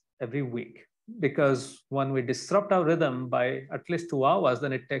once every week. Because when we disrupt our rhythm by at least 2 hours,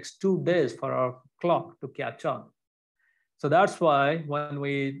 then it takes 2 days for our clock to catch on. So that's why when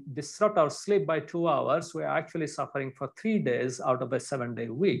we disrupt our sleep by 2 hours, we're actually suffering for 3 days out of a 7-day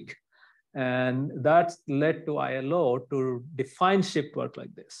week. And that led to ILO to define shift work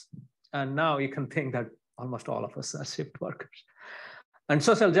like this. And now you can think that almost all of us are shift workers. And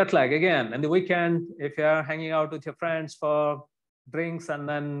social jet lag, again, in the weekend, if you're hanging out with your friends for drinks and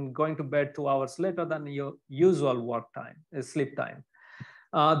then going to bed 2 hours later than your usual work time, sleep time.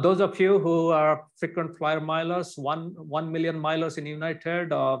 Those of you who are frequent flyer milers, 1 million milers in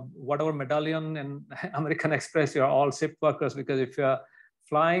United, or whatever medallion in American Express, you're all shift workers, because if you're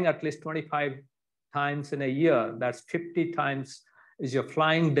flying at least 25 times in a year, that's 50 times is your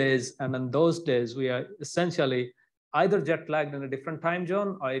flying days. And in those days, we are essentially either jet lagged in a different time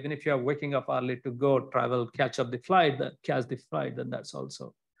zone, or even if you are waking up early to go travel, catch the flight, then that's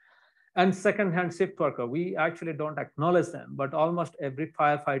also. And second-hand shift worker, we actually don't acknowledge them, but almost every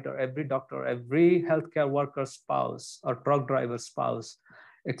firefighter, every doctor, every healthcare worker spouse or truck driver spouse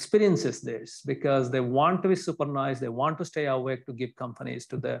experiences this, because they want to be super nice, they want to stay awake to give companies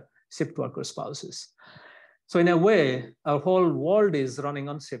to their shift worker spouses. So in a way, our whole world is running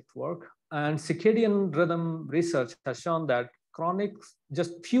on shift work. And circadian rhythm research has shown that chronic,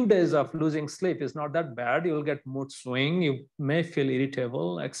 just few days of losing sleep is not that bad. You'll get mood swing, you may feel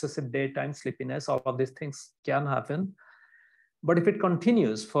irritable, excessive daytime sleepiness, all of these things can happen. But if it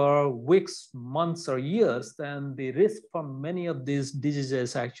continues for weeks, months, or years, then the risk for many of these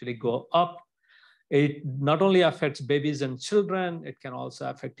diseases actually go up. It not only affects babies and children, it can also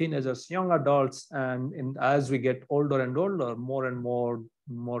affect teenagers, young adults, and as we get older and older, more and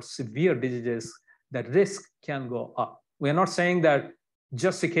more severe diseases, that risk can go up. We're not saying that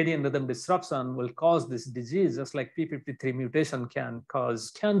just circadian rhythm disruption will cause this disease, just like p53 mutation can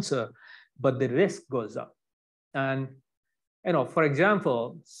cause cancer, but the risk goes up. And for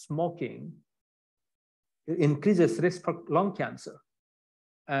example, smoking increases risk for lung cancer.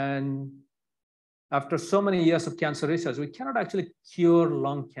 And after so many years of cancer research, we cannot actually cure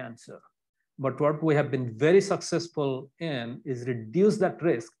lung cancer. But what we have been very successful in is reduce that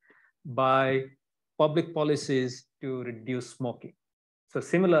risk by public policies to reduce smoking. So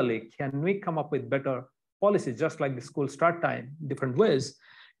similarly, can we come up with better policies, just like the school start time, different ways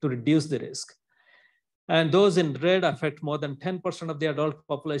to reduce the risk? And those in red affect more than 10% of the adult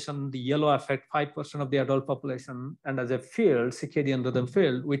population. The yellow affect 5% of the adult population. And as a field, circadian rhythm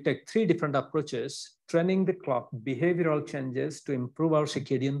field, we take 3 different approaches: training the clock, behavioral changes to improve our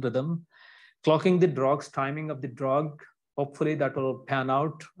circadian rhythm, clocking the drugs, timing of the drug. Hopefully that will pan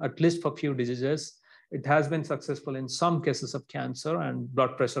out, at least for a few diseases. It has been successful in some cases of cancer and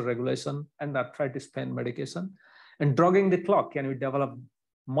blood pressure regulation and arthritis pain medication. And drugging the clock, can we develop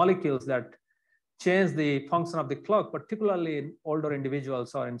molecules that change the function of the clock, particularly in older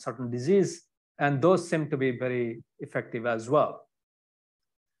individuals or in certain disease, and those seem to be very effective as well.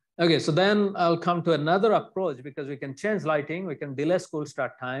 Okay, so then I'll come to another approach, because we can change lighting, we can delay school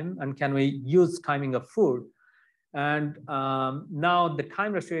start time, and can we use timing of food? And now the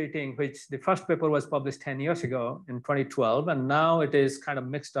time restricted eating, which the first paper was published 10 years ago in 2012, and now it is kind of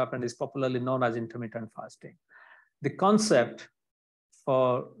mixed up and is popularly known as intermittent fasting. The concept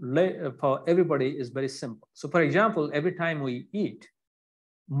for everybody is very simple. So for example, every time we eat,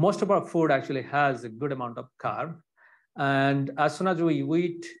 most of our food actually has a good amount of carb. And as soon as we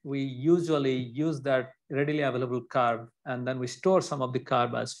eat, we usually use that readily available carb, and then we store some of the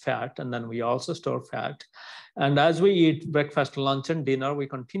carb as fat, and then we also store fat. And as we eat breakfast, lunch, and dinner, we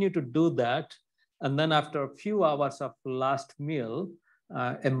continue to do that. And then after a few hours of last meal,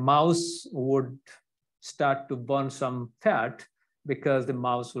 a mouse would start to burn some fat, because the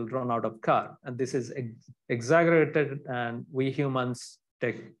mouse will run out of carb. And this is exaggerated, and we humans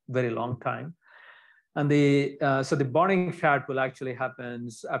take very long time. And so the burning fat will actually happen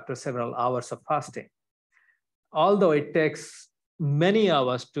after several hours of fasting. Although it takes many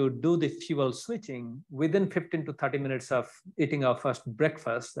hours to do the fuel switching, within 15 to 30 minutes of eating our first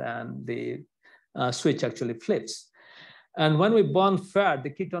breakfast, and the switch actually flips. And when we burn fat, the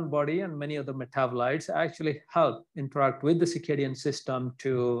ketone body and many other metabolites actually help interact with the circadian system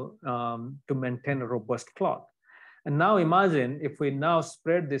to maintain a robust clock. And now imagine if we now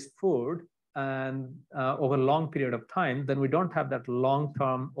spread this food and over a long period of time, then we don't have that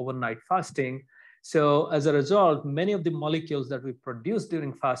long-term overnight fasting. So as a result, many of the molecules that we produce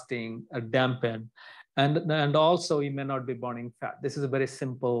during fasting are dampened. And also you may not be burning fat. This is a very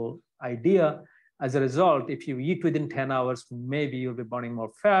simple idea. As a result, if you eat within 10 hours, maybe you'll be burning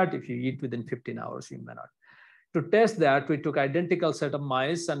more fat. If you eat within 15 hours, you may not. To test that, we took identical set of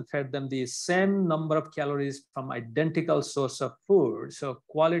mice and fed them the same number of calories from identical source of food. So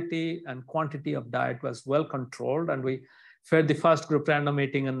quality and quantity of diet was well controlled. And we fed the first group random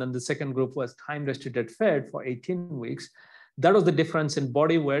eating, and then the second group was time restricted fed for 18 weeks. That was the difference in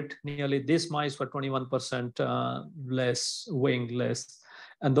body weight. Nearly these mice were 21% less, weighing less.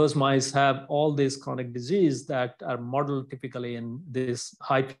 And those mice have all these chronic disease that are modeled typically in this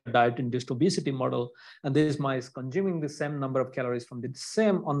high diet induced obesity model. And these mice consuming the same number of calories from the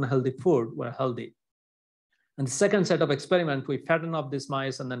same unhealthy food were healthy. And the second set of experiment, we fatten up these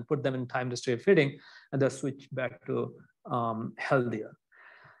mice and then put them in time restricted feeding, and they switch back to healthier.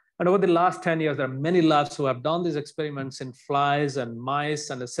 And over the last 10 years, there are many labs who have done these experiments in flies and mice.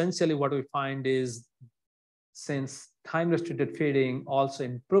 And essentially what we find is, since time-restricted feeding also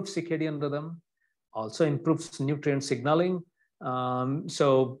improves circadian rhythm, also improves nutrient signaling.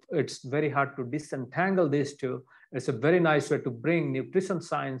 So it's very hard to disentangle these two. It's a very nice way to bring nutrition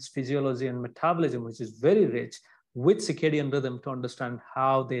science, physiology, and metabolism, which is very rich, with circadian rhythm to understand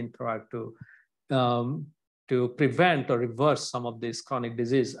how they interact to prevent or reverse some of this chronic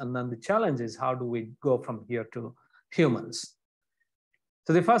disease. And then the challenge is, how do we go from here to humans?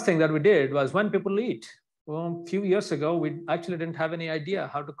 So the first thing that we did was, when people eat, well, a few years ago, we actually didn't have any idea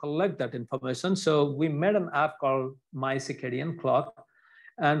how to collect that information. So we made an app called My Circadian Clock.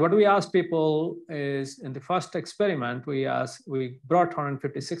 And what we asked people is, in the first experiment, we brought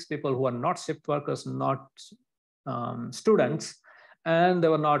 156 people who are not shift workers, not students, and they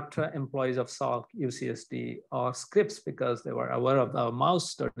were not employees of Salk, UCSD, or Scripps, because they were aware of our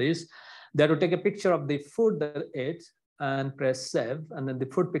mouse studies. They had to take a picture of the food that they ate and press save. And then the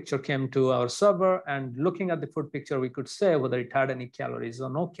food picture came to our server. And looking at the food picture, we could say whether it had any calories or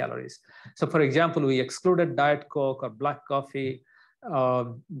no calories. So for example, we excluded Diet Coke or black coffee,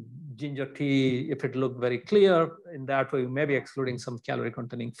 ginger tea, if it looked very clear. In that way, we may be excluding some calorie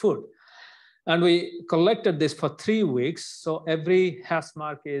containing food. And we collected this for 3 weeks. So every hash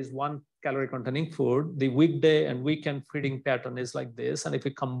mark is 1 calorie containing food. The weekday and weekend feeding pattern is like this. And if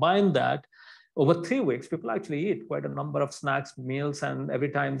we combine that, over 3 weeks, people actually eat quite a number of snacks, meals, and every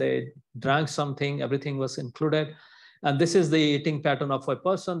time they drank something, everything was included. And this is the eating pattern of a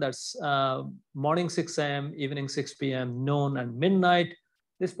person. That's morning 6 a.m., evening 6 p.m., noon, and midnight.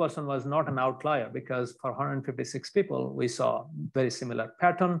 This person was not an outlier because for 156 people, we saw very similar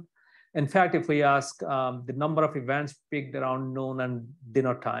pattern. In fact, if we ask the number of events peaked around noon and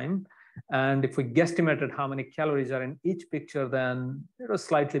dinner time, and if we guesstimated how many calories are in each picture, then it was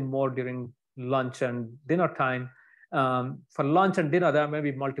slightly more during lunch and dinner time. For lunch and dinner, there may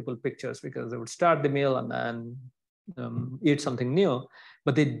be multiple pictures because they would start the meal and then eat something new.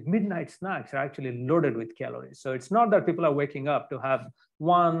 But the midnight snacks are actually loaded with calories. So it's not that people are waking up to have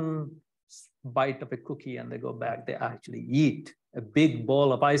 1 bite of a cookie and they go back. They actually eat a big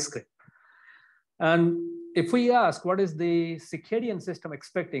bowl of ice cream. And if we ask, what is the circadian system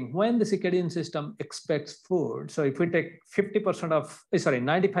expecting? When the circadian system expects food, so if we take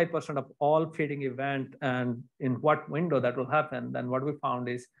 95% of all feeding event and in what window that will happen, then what we found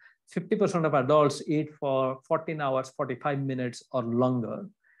is 50% of adults eat for 14 hours, 45 minutes or longer.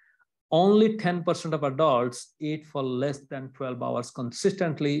 Only 10% of adults eat for less than 12 hours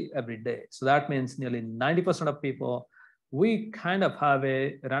consistently every day. So that means nearly 90% of people, we kind of have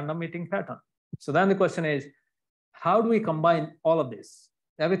a random eating pattern. So then the question is, how do we combine all of this?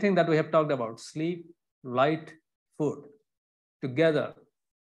 Everything that we have talked about, sleep, light, food, together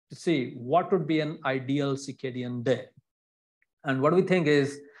to see what would be an ideal circadian day. And what we think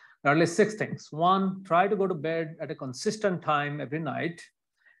is there are at least 6 things. 1, try to go to bed at a consistent time every night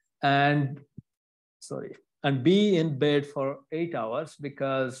and be in bed for 8 hours,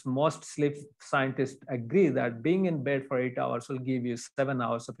 because most sleep scientists agree that being in bed for 8 hours will give you 7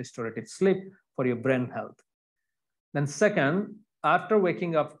 hours of restorative sleep for your brain health. Then second, after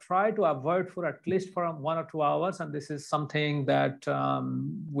waking up, try to avoid food at least for 1 or 2 hours. And this is something that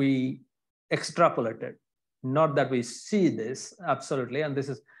we extrapolated, not that we see this absolutely. And this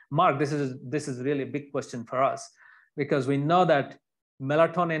is, Mark, this is really a big question for us, because we know that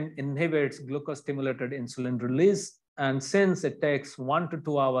melatonin inhibits glucose-stimulated insulin release. And since it takes 1 to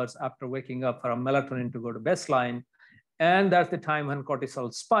 2 hours after waking up for a melatonin to go to baseline, and that's the time when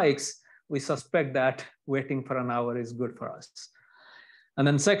cortisol spikes, we suspect that waiting for an hour is good for us. And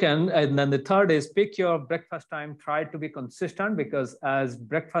then the third is pick your breakfast time, try to be consistent, because as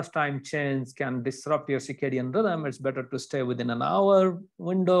breakfast time change can disrupt your circadian rhythm, it's better to stay within an hour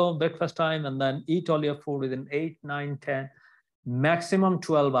window breakfast time, and then eat all your food within 8, 9, 10, maximum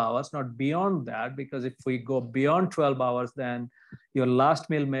 12 hours, not beyond that, because if we go beyond 12 hours, then your last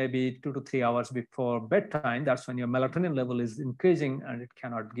meal may be 2 to 3 hours before bedtime. That's when your melatonin level is increasing and it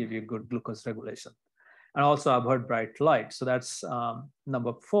cannot give you good glucose regulation. And also avoid bright light. So that's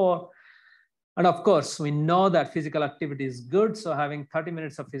number 4. And of course, we know that physical activity is good. So having 30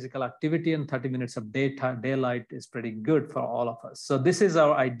 minutes of physical activity and 30 minutes of daylight is pretty good for all of us. So this is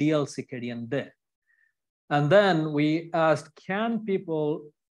our ideal circadian day. And then we asked, can people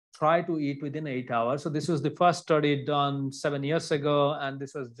try to eat within 8 hours? So this was the first study done 7 years ago, and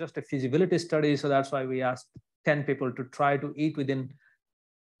this was just a feasibility study. So that's why we asked 10 people to try to eat within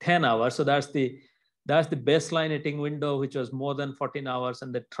 10 hours. So that's the baseline eating window, which was more than 14 hours.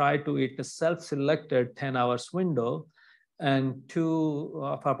 And they tried to eat a self-selected 10 hours window. And 2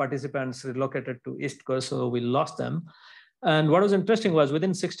 of our participants relocated to East Coast, so we lost them. And what was interesting was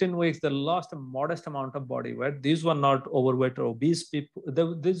within 16 weeks, they lost a modest amount of body weight. These were not overweight or obese people.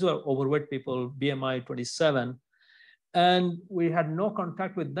 These were overweight people, BMI 27. And we had no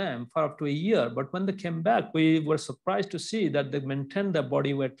contact with them for up to a year. But when they came back, we were surprised to see that they maintained their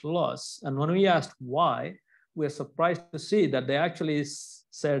body weight loss. And when we asked why, we were surprised to see that they actually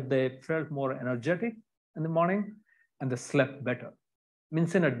said they felt more energetic in the morning and they slept better.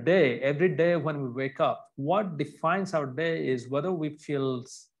 Means in a day, every day when we wake up, what defines our day is whether we feel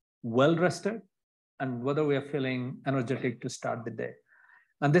well rested and whether we are feeling energetic to start the day.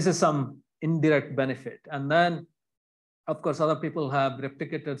 And this is some indirect benefit. And then, of course, other people have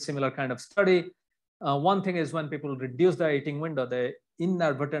replicated similar kind of study. One thing is when people reduce their eating window, they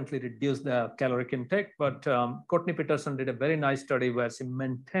inadvertently reduce their caloric intake. But Courtney Peterson did a very nice study where she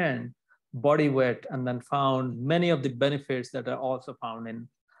maintained body weight and then found many of the benefits that are also found in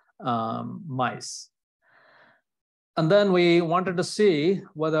mice. And then we wanted to see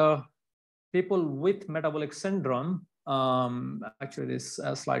whether people with metabolic syndrome, actually this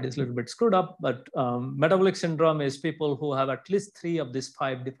slide is a little bit screwed up, but metabolic syndrome is people who have at least 3 of these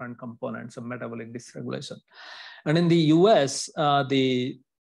 5 different components of metabolic dysregulation. And in the US, the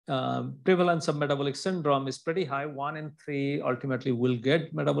prevalence of metabolic syndrome is pretty high. 1 in 3 ultimately will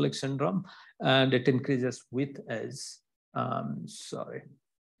get metabolic syndrome, and it increases with age.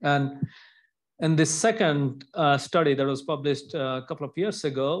 And in this second study that was published a couple of years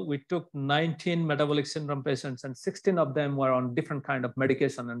ago, we took 19 metabolic syndrome patients, and 16 of them were on different kind of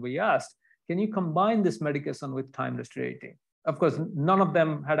medication. And we asked, can you combine this medication with time-restricted eating? Of course, none of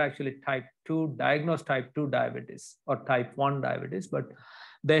them had actually diagnosed type 2 diabetes or type 1 diabetes, but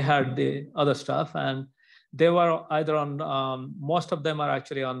they had the other stuff. And they were either on, most of them are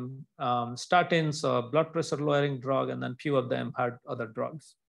actually on statins or blood pressure lowering drug, and then few of them had other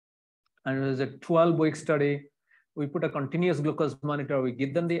drugs. And it was a 12-week study. We put a continuous glucose monitor. We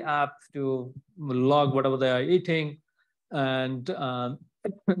give them the app to log whatever they are eating. And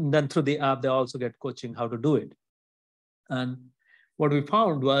then through the app, they also get coaching how to do it. And what we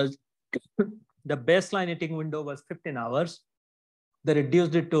found was the baseline eating window was 15 hours. They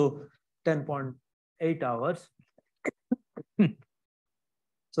reduced it to 10.8 hours.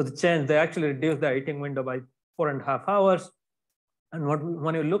 So they actually reduced their eating window by 4.5 hours. And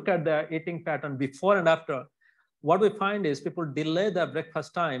when you look at their eating pattern before and after, what we find is people delay their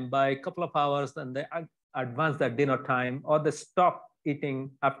breakfast time by a couple of hours, and they advance their dinner time, or they stop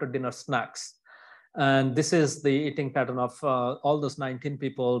eating after dinner snacks. And this is the eating pattern of all those 19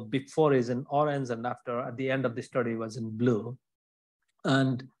 people. Before is in orange, and after at the end of the study was in blue.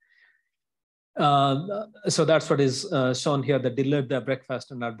 And so that's what is shown here. They delayed their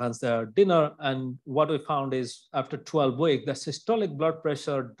breakfast and advanced their dinner. And what we found is after 12 weeks, the systolic blood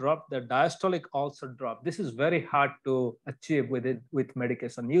pressure dropped, the diastolic also dropped. This is very hard to achieve with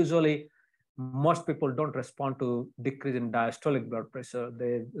medication. Usually, most people don't respond to decrease in diastolic blood pressure.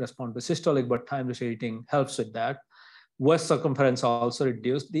 They respond to systolic, but time-restricted eating helps with that. Waist circumference also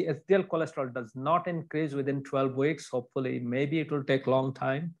reduced. The HDL cholesterol does not increase within 12 weeks. Hopefully, maybe it will take a long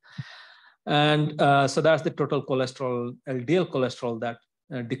time. And so that's the total cholesterol, LDL cholesterol, that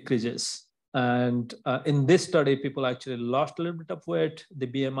decreases. And in this study, people actually lost a little bit of weight. The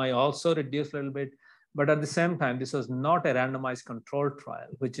BMI also reduced a little bit. But at the same time, this was not a randomized controlled trial,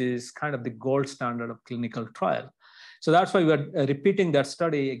 which is kind of the gold standard of clinical trial. So that's why we're repeating that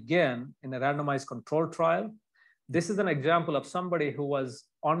study again in a randomized controlled trial. This is an example of somebody who was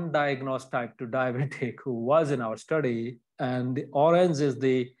undiagnosed type 2 diabetic who was in our study. And the orange is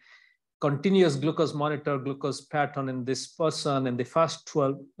the continuous glucose monitor glucose pattern in this person in the first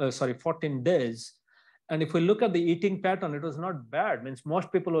 14 days. And if we look at the eating pattern, it was not bad. Means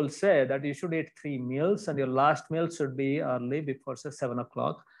most people will say that you should eat 3 meals and your last meal should be early before say 7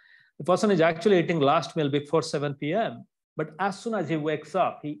 o'clock. The person is actually eating last meal before 7 p.m. But as soon as he wakes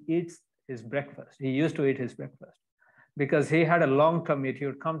up, he eats his breakfast. He used to eat his breakfast because he had a long commute. He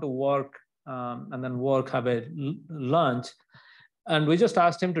would come to work and then have a lunch. And we just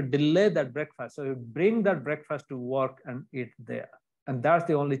asked him to delay that breakfast. So he would bring that breakfast to work and eat there. And that's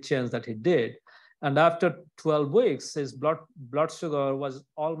the only change that he did. And after 12 weeks, his blood sugar was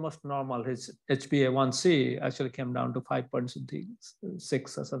almost normal. His HbA1c actually came down to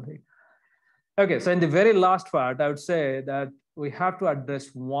 5.6 or something. Okay, so in the very last part, I would say that we have to address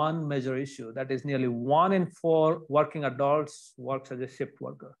one major issue. That is nearly 1 in 4 working adults works as a shift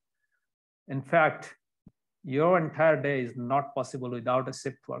worker. In fact, your entire day is not possible without a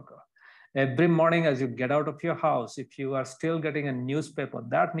shift worker. Every morning as you get out of your house, if you are still getting a newspaper,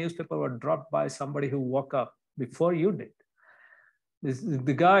 that newspaper was dropped by somebody who woke up before you did.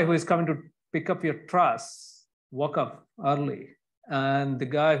 The guy who is coming to pick up your trash woke up early. And the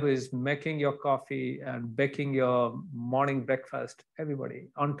guy who is making your coffee and baking your morning breakfast, everybody,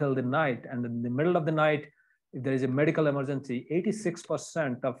 until the night. And in the middle of the night, if there is a medical emergency,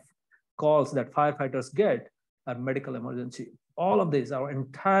 86% of calls that firefighters get are medical emergency. All of these, our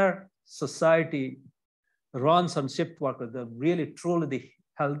entire society runs on shift workers. They're really, truly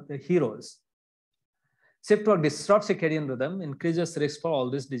the heroes. Shift work disrupts circadian rhythm, increases risk for all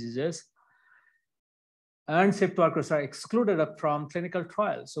these diseases. And shift workers are excluded from clinical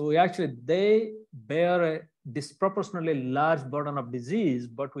trials. So they bear a disproportionately large burden of disease,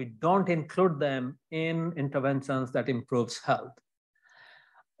 but we don't include them in interventions that improves health.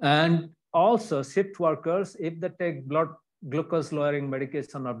 And also shift workers, if they take blood glucose lowering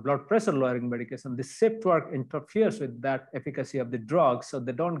medication or blood pressure lowering medication, the shift work interferes with that efficacy of the drug, so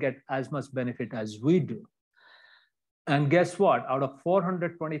they don't get as much benefit as we do. And guess what? Out of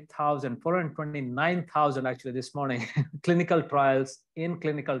 420,000, 429,000 actually this morning, clinical trials in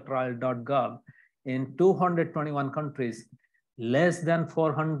clinicaltrial.gov in 221 countries, less than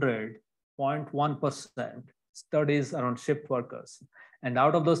 400.1% studies around shift workers. And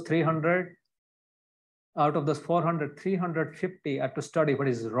out of those 400, 350 are to study what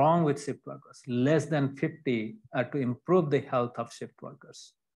is wrong with shift workers. Less than 50 are to improve the health of shift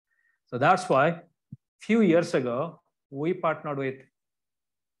workers. So that's why a few years ago, we partnered with,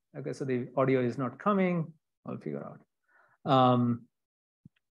 okay, so the audio is not coming. I'll figure out.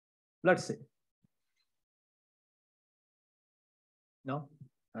 Let's see. No?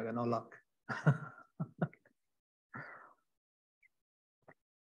 Okay, no luck.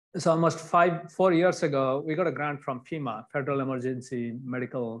 So almost 4 years ago, we got a grant from FEMA, Federal Emergency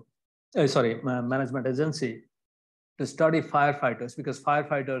Management Agency, to study firefighters, because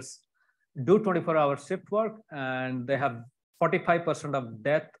firefighters do 24-hour shift work, and they have 45% of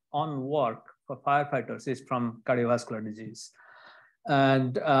death on work for firefighters is from cardiovascular disease.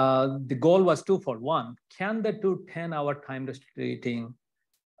 And the goal was twofold. One, can they do 10-hour time restricting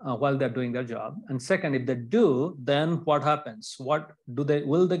while they're doing their job? And second, if they do, then what happens?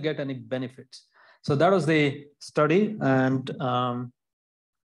 Will they get any benefits? So that was the study. And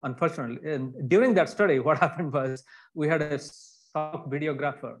unfortunately, during that study, what happened was we had a Salk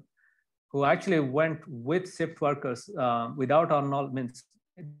videographer who actually went with shift workers without our knowledge, means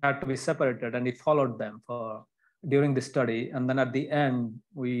it had to be separated, and he followed them during the study. And then at the end,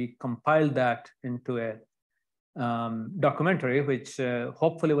 we compiled that into a documentary, which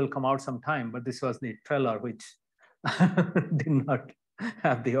hopefully will come out sometime, but this was the trailer, which did not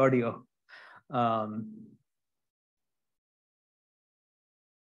have the audio.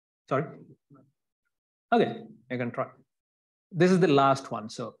 Sorry? Okay, you can try. This is the last one,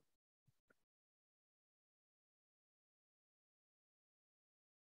 so.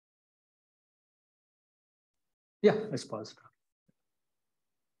 Yeah, let's pause.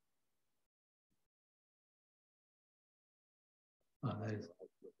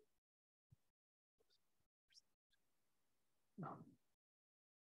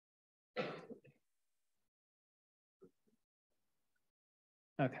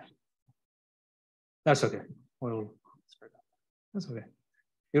 Okay. That's okay. That's okay.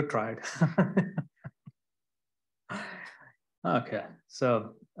 You tried. Okay,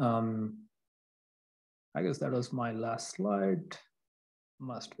 so I guess that was my last slide.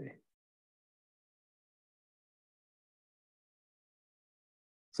 Must be.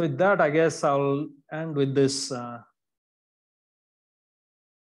 So with that, I guess I'll end with this. No,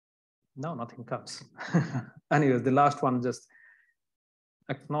 nothing comes. Anyways, the last one, just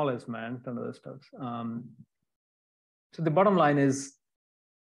acknowledgement and other stuff. So the bottom line is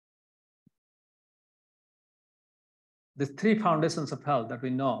the three foundations of health that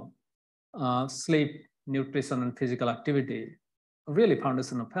we know, sleep, nutrition, and physical activity, really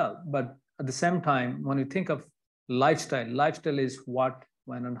foundation of health. But at the same time, when you think of lifestyle is what,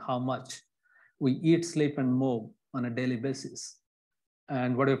 when, and how much we eat, sleep, and move on a daily basis.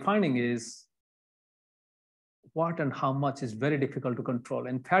 And what we're finding is what and how much is very difficult to control.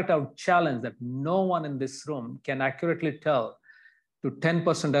 In fact, I would challenge that no one in this room can accurately tell to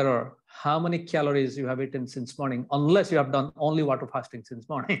 10% error how many calories you have eaten since morning, unless you have done only water fasting since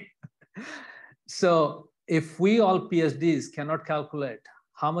morning. So if we all PhDs cannot calculate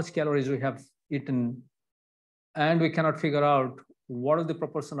how much calories we have eaten, and we cannot figure out what is the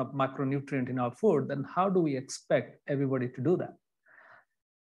proportion of macronutrient in our food, then how do we expect everybody to do that?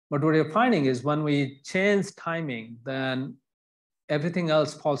 But what we're finding is when we change timing, then everything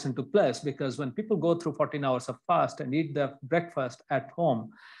else falls into place, because when people go through 14 hours of fast and eat their breakfast at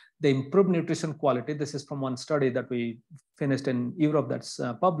home, they improve nutrition quality. This is from one study that we finished in Europe that's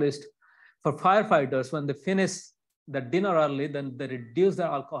published. For firefighters, when they finish the dinner early, then they reduce their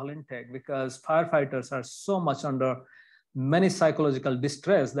alcohol intake, because firefighters are so much under many psychological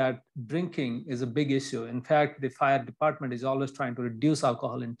distress that drinking is a big issue. In fact, the fire department is always trying to reduce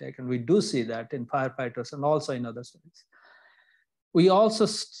alcohol intake, and we do see that in firefighters and also in other studies. We also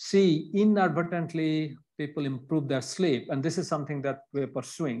see inadvertently people improve their sleep, and this is something that we're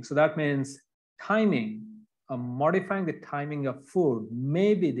pursuing. So that means timing, modifying the timing of food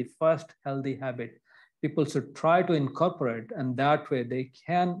may be the first healthy habit people should try to incorporate, and that way they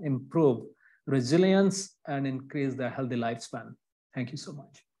can improve resilience and increase their healthy lifespan. Thank you so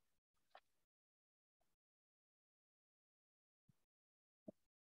much.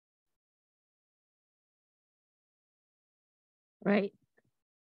 Right.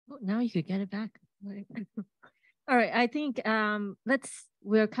 Oh, now you could get it back. All right, I think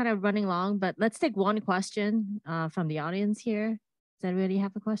we're kind of running long, but let's take one question from the audience here. Does anybody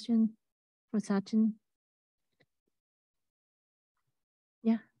have a question for Satchin?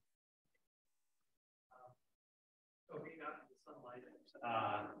 Yeah. So being out in the sunlight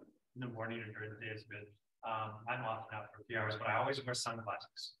in the morning or during the day is good. I'm often out for a few hours, but I always wear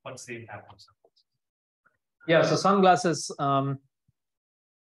sunglasses. What's the impact of sunglasses? Yeah, so sunglasses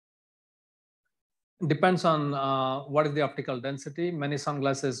depends on what is the optical density. Many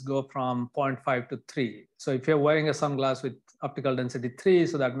sunglasses go from 0.5 to 3. So if you're wearing a sunglass with optical density 3,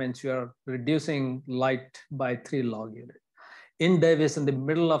 so that means you're reducing light by 3 log unit. In Davis, in the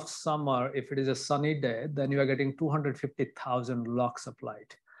middle of summer, if it is a sunny day, then you are getting 250,000 lux of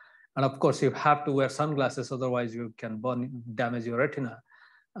light. And of course, you have to wear sunglasses, otherwise you can damage your retina.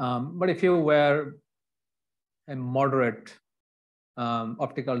 But if you wear a moderate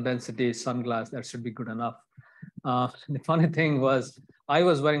optical density sunglass, that should be good enough. The funny thing was, I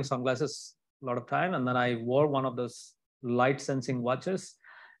was wearing sunglasses a lot of time, and then I wore one of those light sensing watches.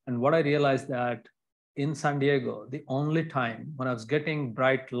 And what I realized that in San Diego, the only time when I was getting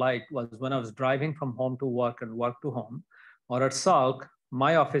bright light was when I was driving from home to work and work to home, or at Salk,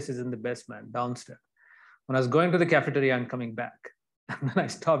 my office is in the basement downstairs. When I was going to the cafeteria and coming back, and then I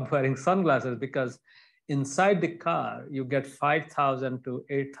stopped wearing sunglasses because inside the car, you get 5,000 to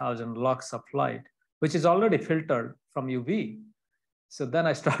 8,000 lux of light, which is already filtered from UV. So then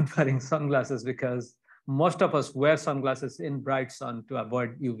I stopped wearing sunglasses because most of us wear sunglasses in bright sun to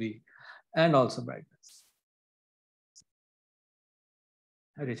avoid UV and also brightness.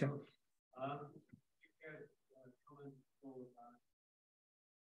 Hi, Richard.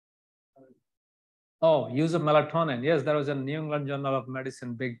 Oh, use of melatonin. Yes, there was a New England Journal of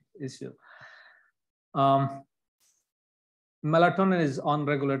Medicine big issue. Melatonin is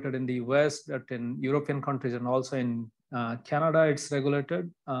unregulated in the US, but in European countries and also in Canada, it's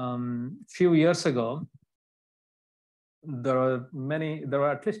regulated. Few years ago, there were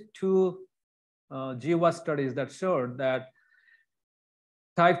at least 2 GWAS studies that showed that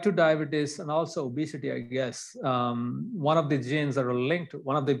type 2 diabetes and also obesity, I guess, one of the genes that are linked,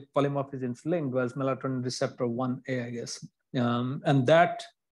 one of the polymorphisms linked was melatonin receptor 1A, I guess. And that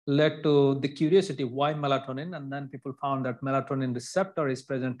led to the curiosity, why melatonin? And then people found that melatonin receptor is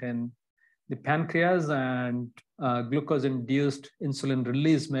present in the pancreas, and glucose-induced insulin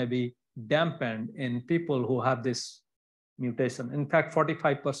release may be dampened in people who have this mutation. In fact,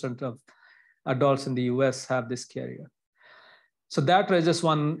 45% of adults in the US have this carrier. So that raises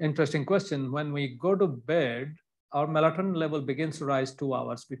one interesting question. When we go to bed, our melatonin level begins to rise 2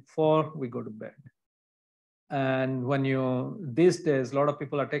 hours before we go to bed. And when these days, a lot of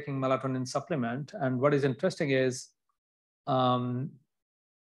people are taking melatonin supplement. And what is interesting is,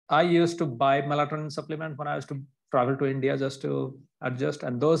 I used to buy melatonin supplement when I used to travel to India just to adjust.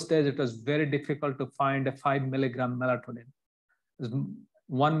 And those days, it was very difficult to find a 5 milligram melatonin. It was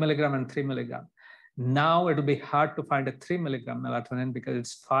 1 milligram and 3 milligram. Now it'll be hard to find a 3 milligram melatonin because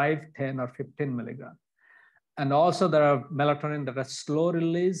it's 5, 10, or 15 milligram. And also there are melatonin that are slow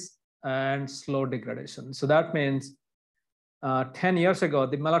release and slow degradation. So that means 10 years ago,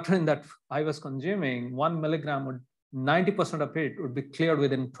 the melatonin that I was consuming, 1 milligram, 90% of it would be cleared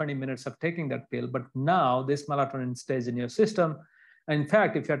within 20 minutes of taking that pill. But now this melatonin stays in your system. And in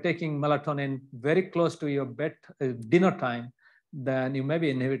fact, if you're taking melatonin very close to your dinner time, then you may be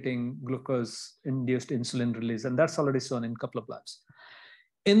inhibiting glucose-induced insulin release. And that's already shown in a couple of labs.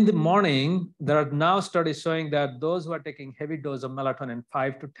 In the morning, there are now studies showing that those who are taking heavy dose of melatonin,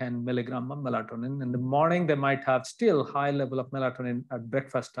 5 to 10 milligram of melatonin, in the morning, they might have still high level of melatonin at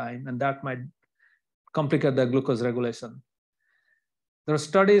breakfast time, and that might complicate the glucose regulation. There are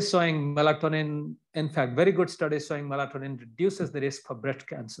studies showing melatonin, in fact, very good studies showing melatonin reduces the risk for breast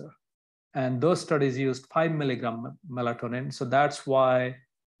cancer. And those studies used 5 milligram melatonin. So that's why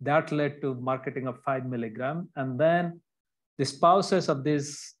that led to marketing of 5 milligram. And then the spouses of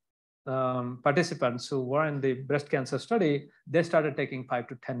these participants who were in the breast cancer study, they started taking 5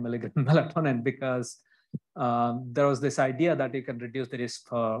 to 10 milligram melatonin because there was this idea that you can reduce the risk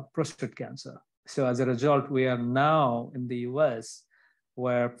for prostate cancer. So as a result, we are now in the US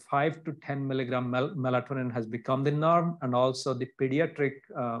where 5 to 10 milligram melatonin has become the norm. And also the pediatric,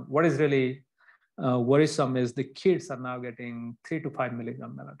 what is really worrisome is the kids are now getting 3 to 5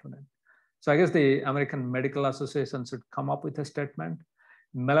 milligram melatonin. So I guess the American Medical Association should come up with a statement.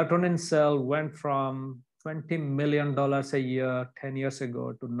 Melatonin sale went from $20 million a year 10 years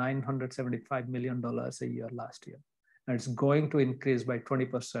ago to $975 million a year last year. And it's going to increase by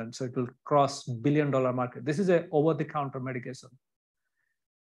 20%. So it will cross $1 billion market. This is an over-the-counter medication.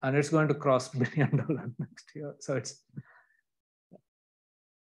 and it's going to cross $1 billion next year. So it's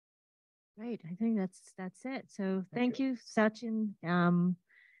Great. I think that's it. So thank you. you, Satchin.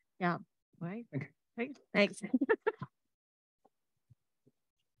 Yeah, right. Okay. Great. Thanks.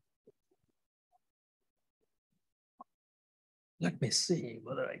 Let me see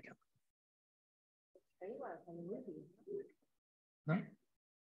whether I can. No?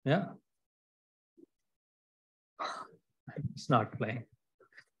 Yeah. It's not playing.